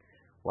 Sure.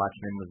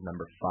 Watchmen was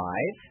number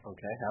 5.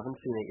 Okay, haven't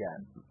seen it yet.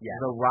 Yeah.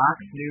 The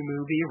Rock's new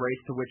movie,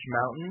 Race to Witch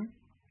Mountain,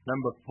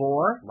 number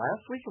 4.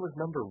 Last week it was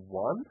number 1.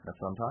 That's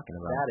what I'm talking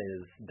about. That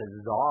is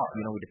bizarre.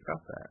 You know, we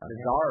discussed that.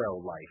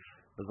 Bizarro life.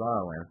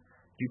 Bizarro.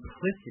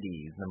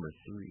 Duplicity is number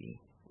 3.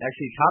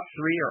 Actually, top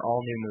 3 are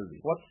all new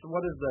movies.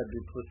 What is the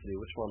Duplicity?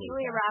 Which one?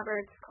 Julia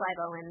Roberts, Clive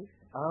Owen.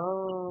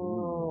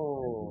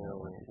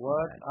 Oh.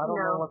 What? I don't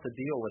know what the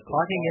deal with this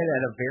Clocking is. in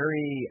at a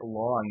very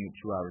long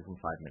 2 hours and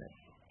 5 minutes.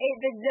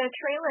 The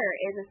trailer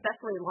is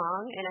especially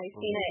long, and I've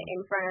seen it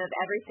in front of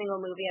every single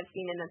movie I've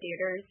seen in the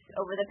theaters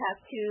over the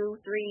past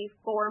 2,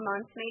 3, 4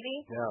 months, maybe.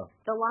 Yeah.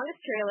 The longest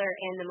trailer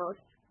and the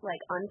most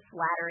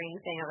unflattering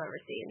thing I've ever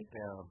seen.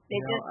 Yeah. They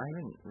just I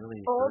haven't really.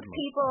 old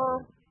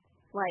people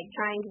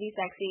trying to be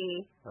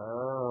sexy.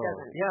 Oh.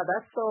 Doesn't. Yeah,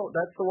 that's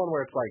the one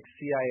where it's like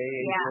CIA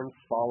agents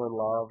fall in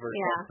love or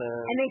something.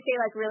 And they say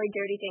really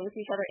dirty things to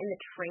each other in the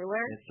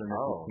trailer. And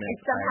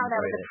somehow that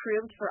was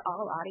approved for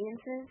all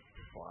audiences.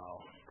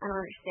 Wow. I don't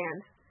understand.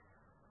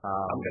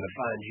 I'm gonna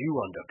find you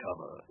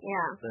undercover.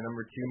 Yeah. The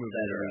number 2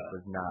 movie of the week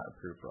was not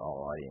approved for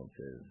all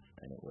audiences,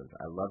 and it was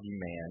I Love You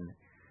Man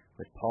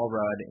with Paul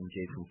Rudd and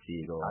Jason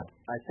Segel.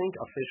 I think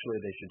officially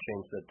they should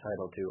change the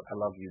title to I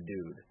Love You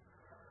Dude.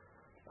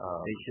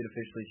 They should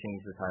officially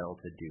change the title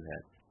to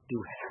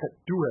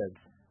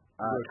Duets.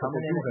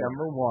 Coming in at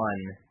number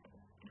 1.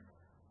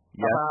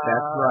 Yes,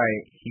 that's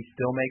right. He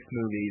still makes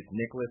movies.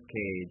 Nicolas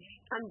Cage.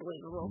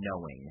 Unbelievable.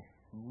 Knowing.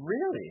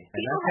 Really? And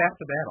that's half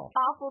the battle.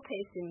 Awful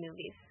taste in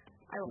movies.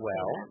 I will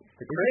say that.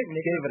 The critic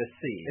gave it a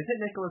C.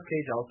 Isn't Nicolas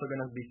Cage also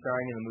going to be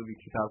starring in the movie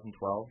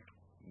 2012?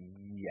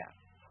 Yes.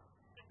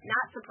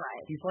 Not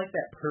surprised. He's like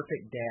that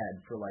perfect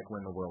dad for like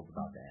when the world's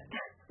about to end.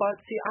 But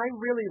see, I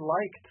really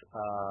liked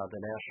the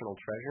National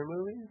Treasure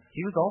movies.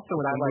 He was also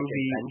in the like movie.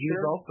 He Adventure.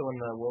 was also in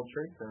the World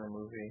Trade Center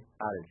movie.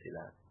 I didn't see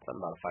that. Something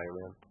about a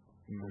fireman.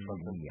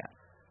 Yeah.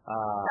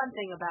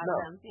 Something about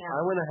them. Yeah. I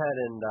went ahead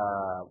and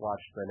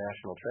watched the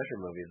National Treasure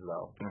movies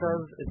though,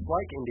 because it's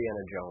like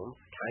Indiana Jones,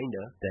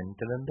 kinda. Dun,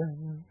 dun, dun,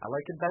 dun. I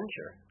like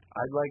adventure.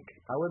 I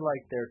would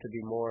like there to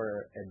be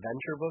more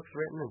adventure books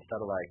written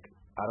instead of like,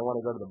 I don't want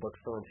to go to the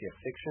bookstore and see a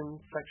fiction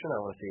section. I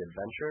want to see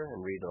adventure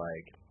and read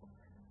like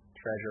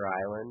Treasure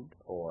Island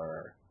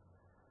or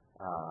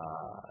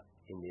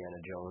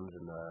Indiana Jones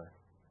and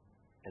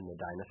the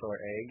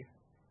dinosaur egg,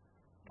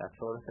 that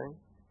sort of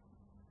thing.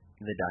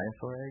 The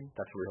dinosaur egg?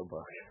 That's a real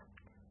book.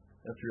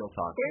 That's real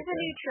talk. There's a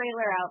new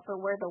trailer out for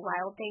Where the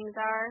Wild Things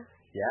Are.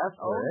 Yes,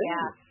 there is.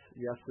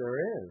 Yeah. Yes,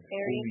 there is.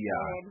 Very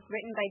good.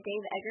 Written by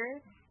Dave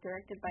Eggers,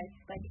 directed by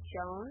Spike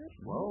Jones.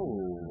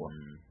 Whoa.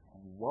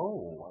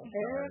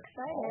 Very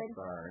excited.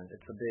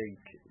 That's a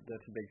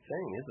big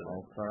thing, isn't it?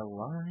 All-Star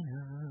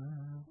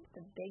lineup. It's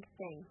a big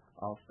thing.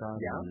 All-Star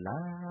lineup.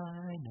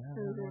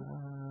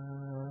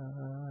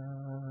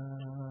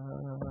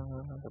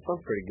 That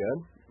sounds pretty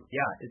good.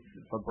 Yeah, it's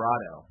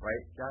vibrato,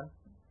 right, John?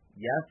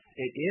 Yes,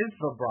 it is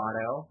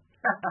vibrato.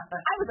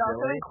 I was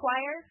also in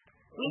choir.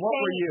 What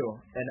were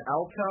you? An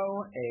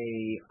alto, a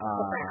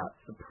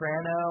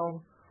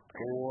soprano,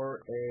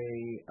 or a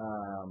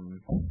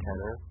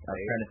tenor? I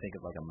was trying to think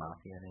of like a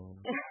mafia name.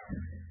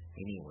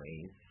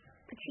 Anyways.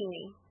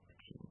 Puccini.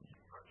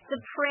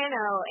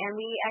 Soprano, and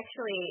we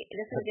actually,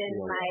 this was in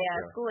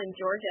my school in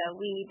Georgia,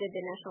 we did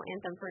the national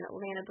anthem for an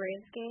Atlanta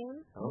Braves game.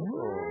 Oh.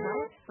 That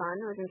was fun.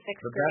 It was in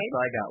 6th The grade.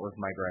 best I got was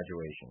my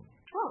graduation.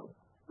 Oh,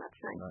 that's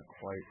nice. Not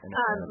quite.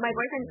 My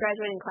boyfriend's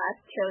graduating class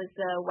chose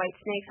the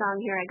Whitesnake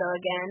song, Here I Go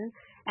Again,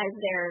 as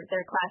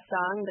their class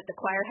song, but the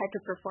choir had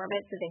to perform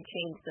it, so they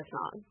changed the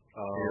song.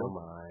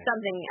 Oh, my.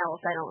 Something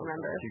else, I don't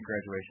remember. Your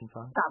graduation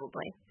song?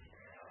 Probably.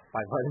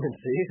 By Vitamin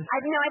C? I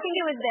think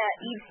it was the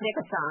Eve Snick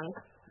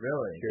song.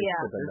 Really? Yeah.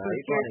 This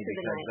is funny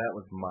because that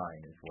was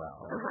mine as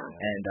well.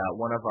 And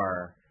one of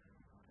our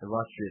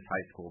illustrious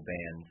high school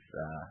bands,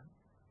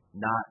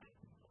 not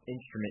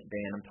instrument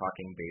band, I'm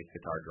talking bass,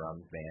 guitar,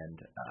 drums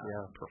band,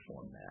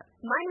 performed that.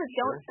 Mine was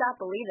Don't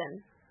Stop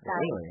Believin'.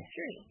 Really?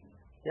 Sure.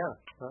 Yeah.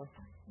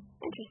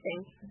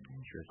 Interesting.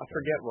 I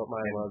forget what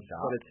mine was,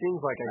 but it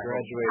seems like I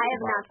graduated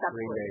about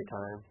Green Day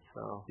time,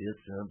 so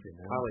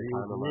probably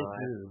time of my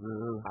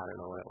life. I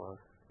don't know what it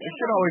was. There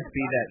should always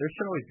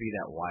be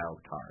that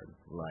wild card,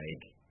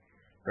 like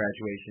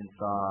graduation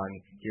song,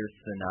 Here's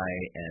the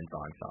Night, and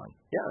song.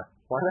 Yeah,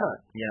 why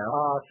not? Yeah.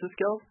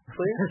 Cisco,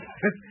 please.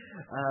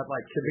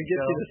 Should we get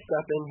you to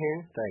step in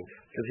here? Thanks,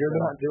 because you're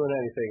not doing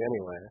anything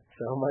anyway,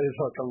 so I might as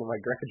well come to my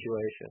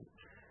graduation.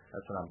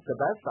 That's what I'm saying. The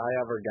best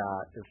I ever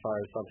got as far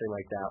as something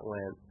like that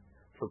went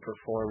for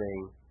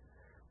performing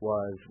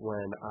was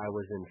when I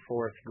was in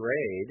 4th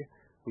grade.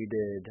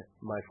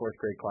 My 4th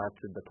grade class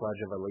did the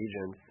Pledge of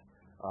Allegiance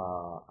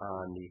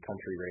on the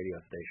country radio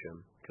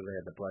station, because they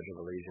had the Pledge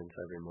of Allegiance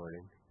every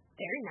morning.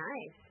 Very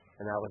nice.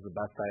 And that was the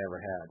best I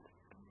ever had.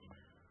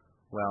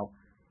 Well,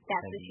 that's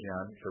what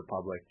you for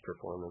public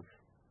performance,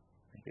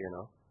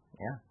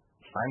 Yeah.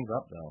 Time's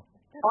up, though.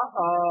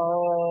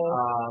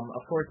 Uh-oh.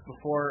 Of course,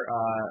 before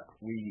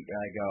we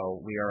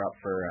go, we are up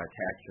for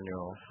tax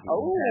renewal.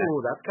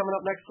 That's coming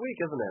up next week,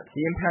 isn't it?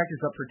 The Impact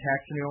is up for tax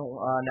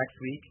renewal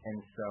next week, and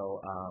so,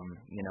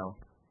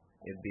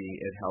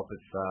 it'd help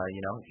if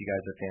you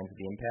guys are fans of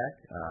the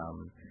Impact,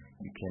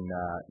 you can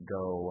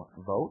go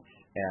vote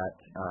at,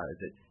 is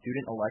it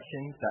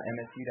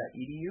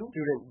studentelections.msu.edu?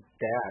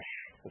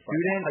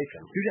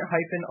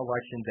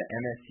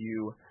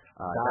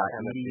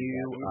 Student-elections.msu.edu.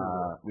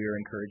 We are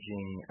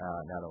encouraging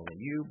not only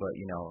you, but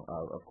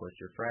of course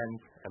your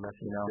friends,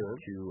 MSU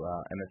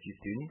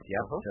students,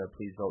 to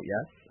please vote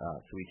yes,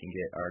 so we can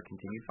get our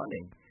continued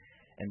funding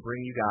and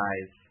bring you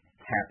guys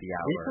happy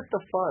hour. We put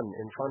the fun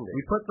in funding.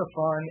 We put the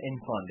fun in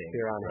funding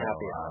here on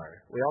Happy Hour.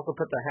 We also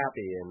put the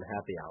happy in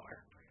Happy Hour.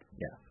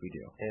 Yes, we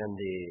do. And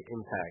the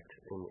Impact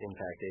in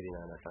Impact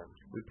 89 FM.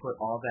 We put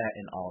all that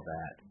in all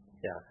that.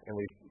 Yeah, and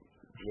we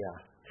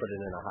put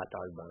it in a hot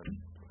dog bun.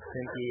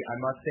 Simky, I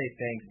must say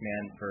thanks,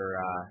 man, for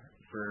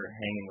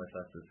hanging with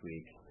us this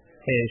week.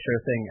 Hey,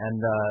 sure thing. And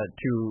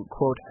to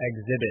quote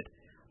Exhibit,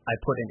 I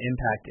put an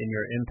impact in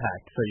your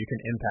impact so you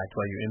can impact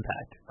while you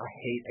impact. I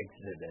hate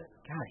Exhibit.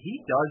 God, he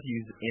does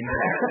use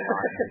impact a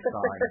lot in his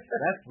songs.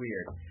 That's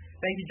weird.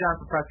 Thank you, John,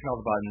 for pressing all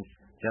the buttons.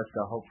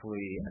 Jessica,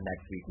 hopefully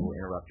next week we'll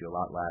interrupt you a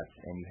lot less,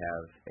 and you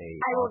have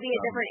I will be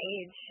a different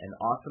age. An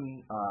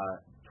awesome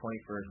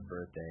 21st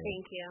birthday.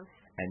 Thank you.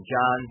 And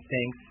John,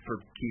 thanks for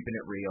keeping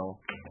it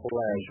real.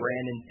 Pleasure.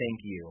 Brandon,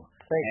 thank you.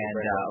 Thank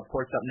you. And, of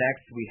course, up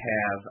next we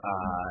have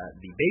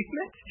The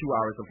Basement, 2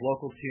 hours of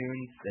local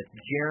tunes. That's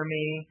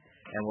Jeremy,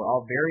 and we're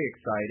all very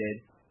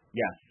excited.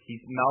 Yes, he's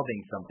mouthing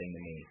something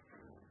to me.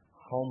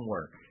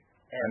 Homework.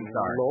 And I'm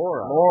sorry.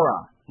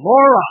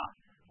 Laura.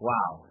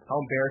 Wow. How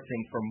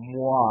embarrassing for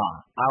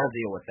moi. I'll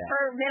deal with that.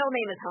 Her middle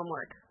name is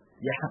Homework.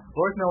 Yeah,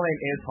 Laura's middle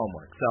name is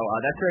Homework. So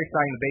that's very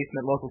exciting. The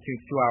Basement, local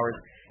tunes, 2 hours.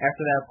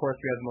 After that, of course,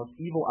 we have the most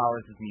evil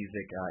hours of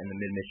music in the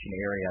Mid-Michigan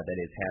area. That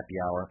is Happy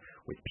Hour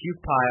with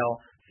Puke Pile.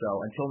 So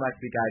until next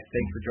week, guys,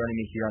 thanks for joining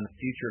me here on The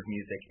Future of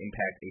Music,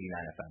 Impact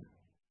 89 FM.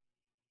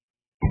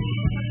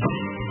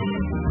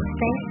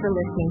 Thanks for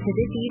listening to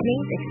this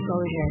evening's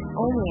Exposure,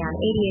 only on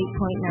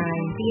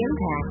 88.9 The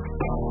Impact.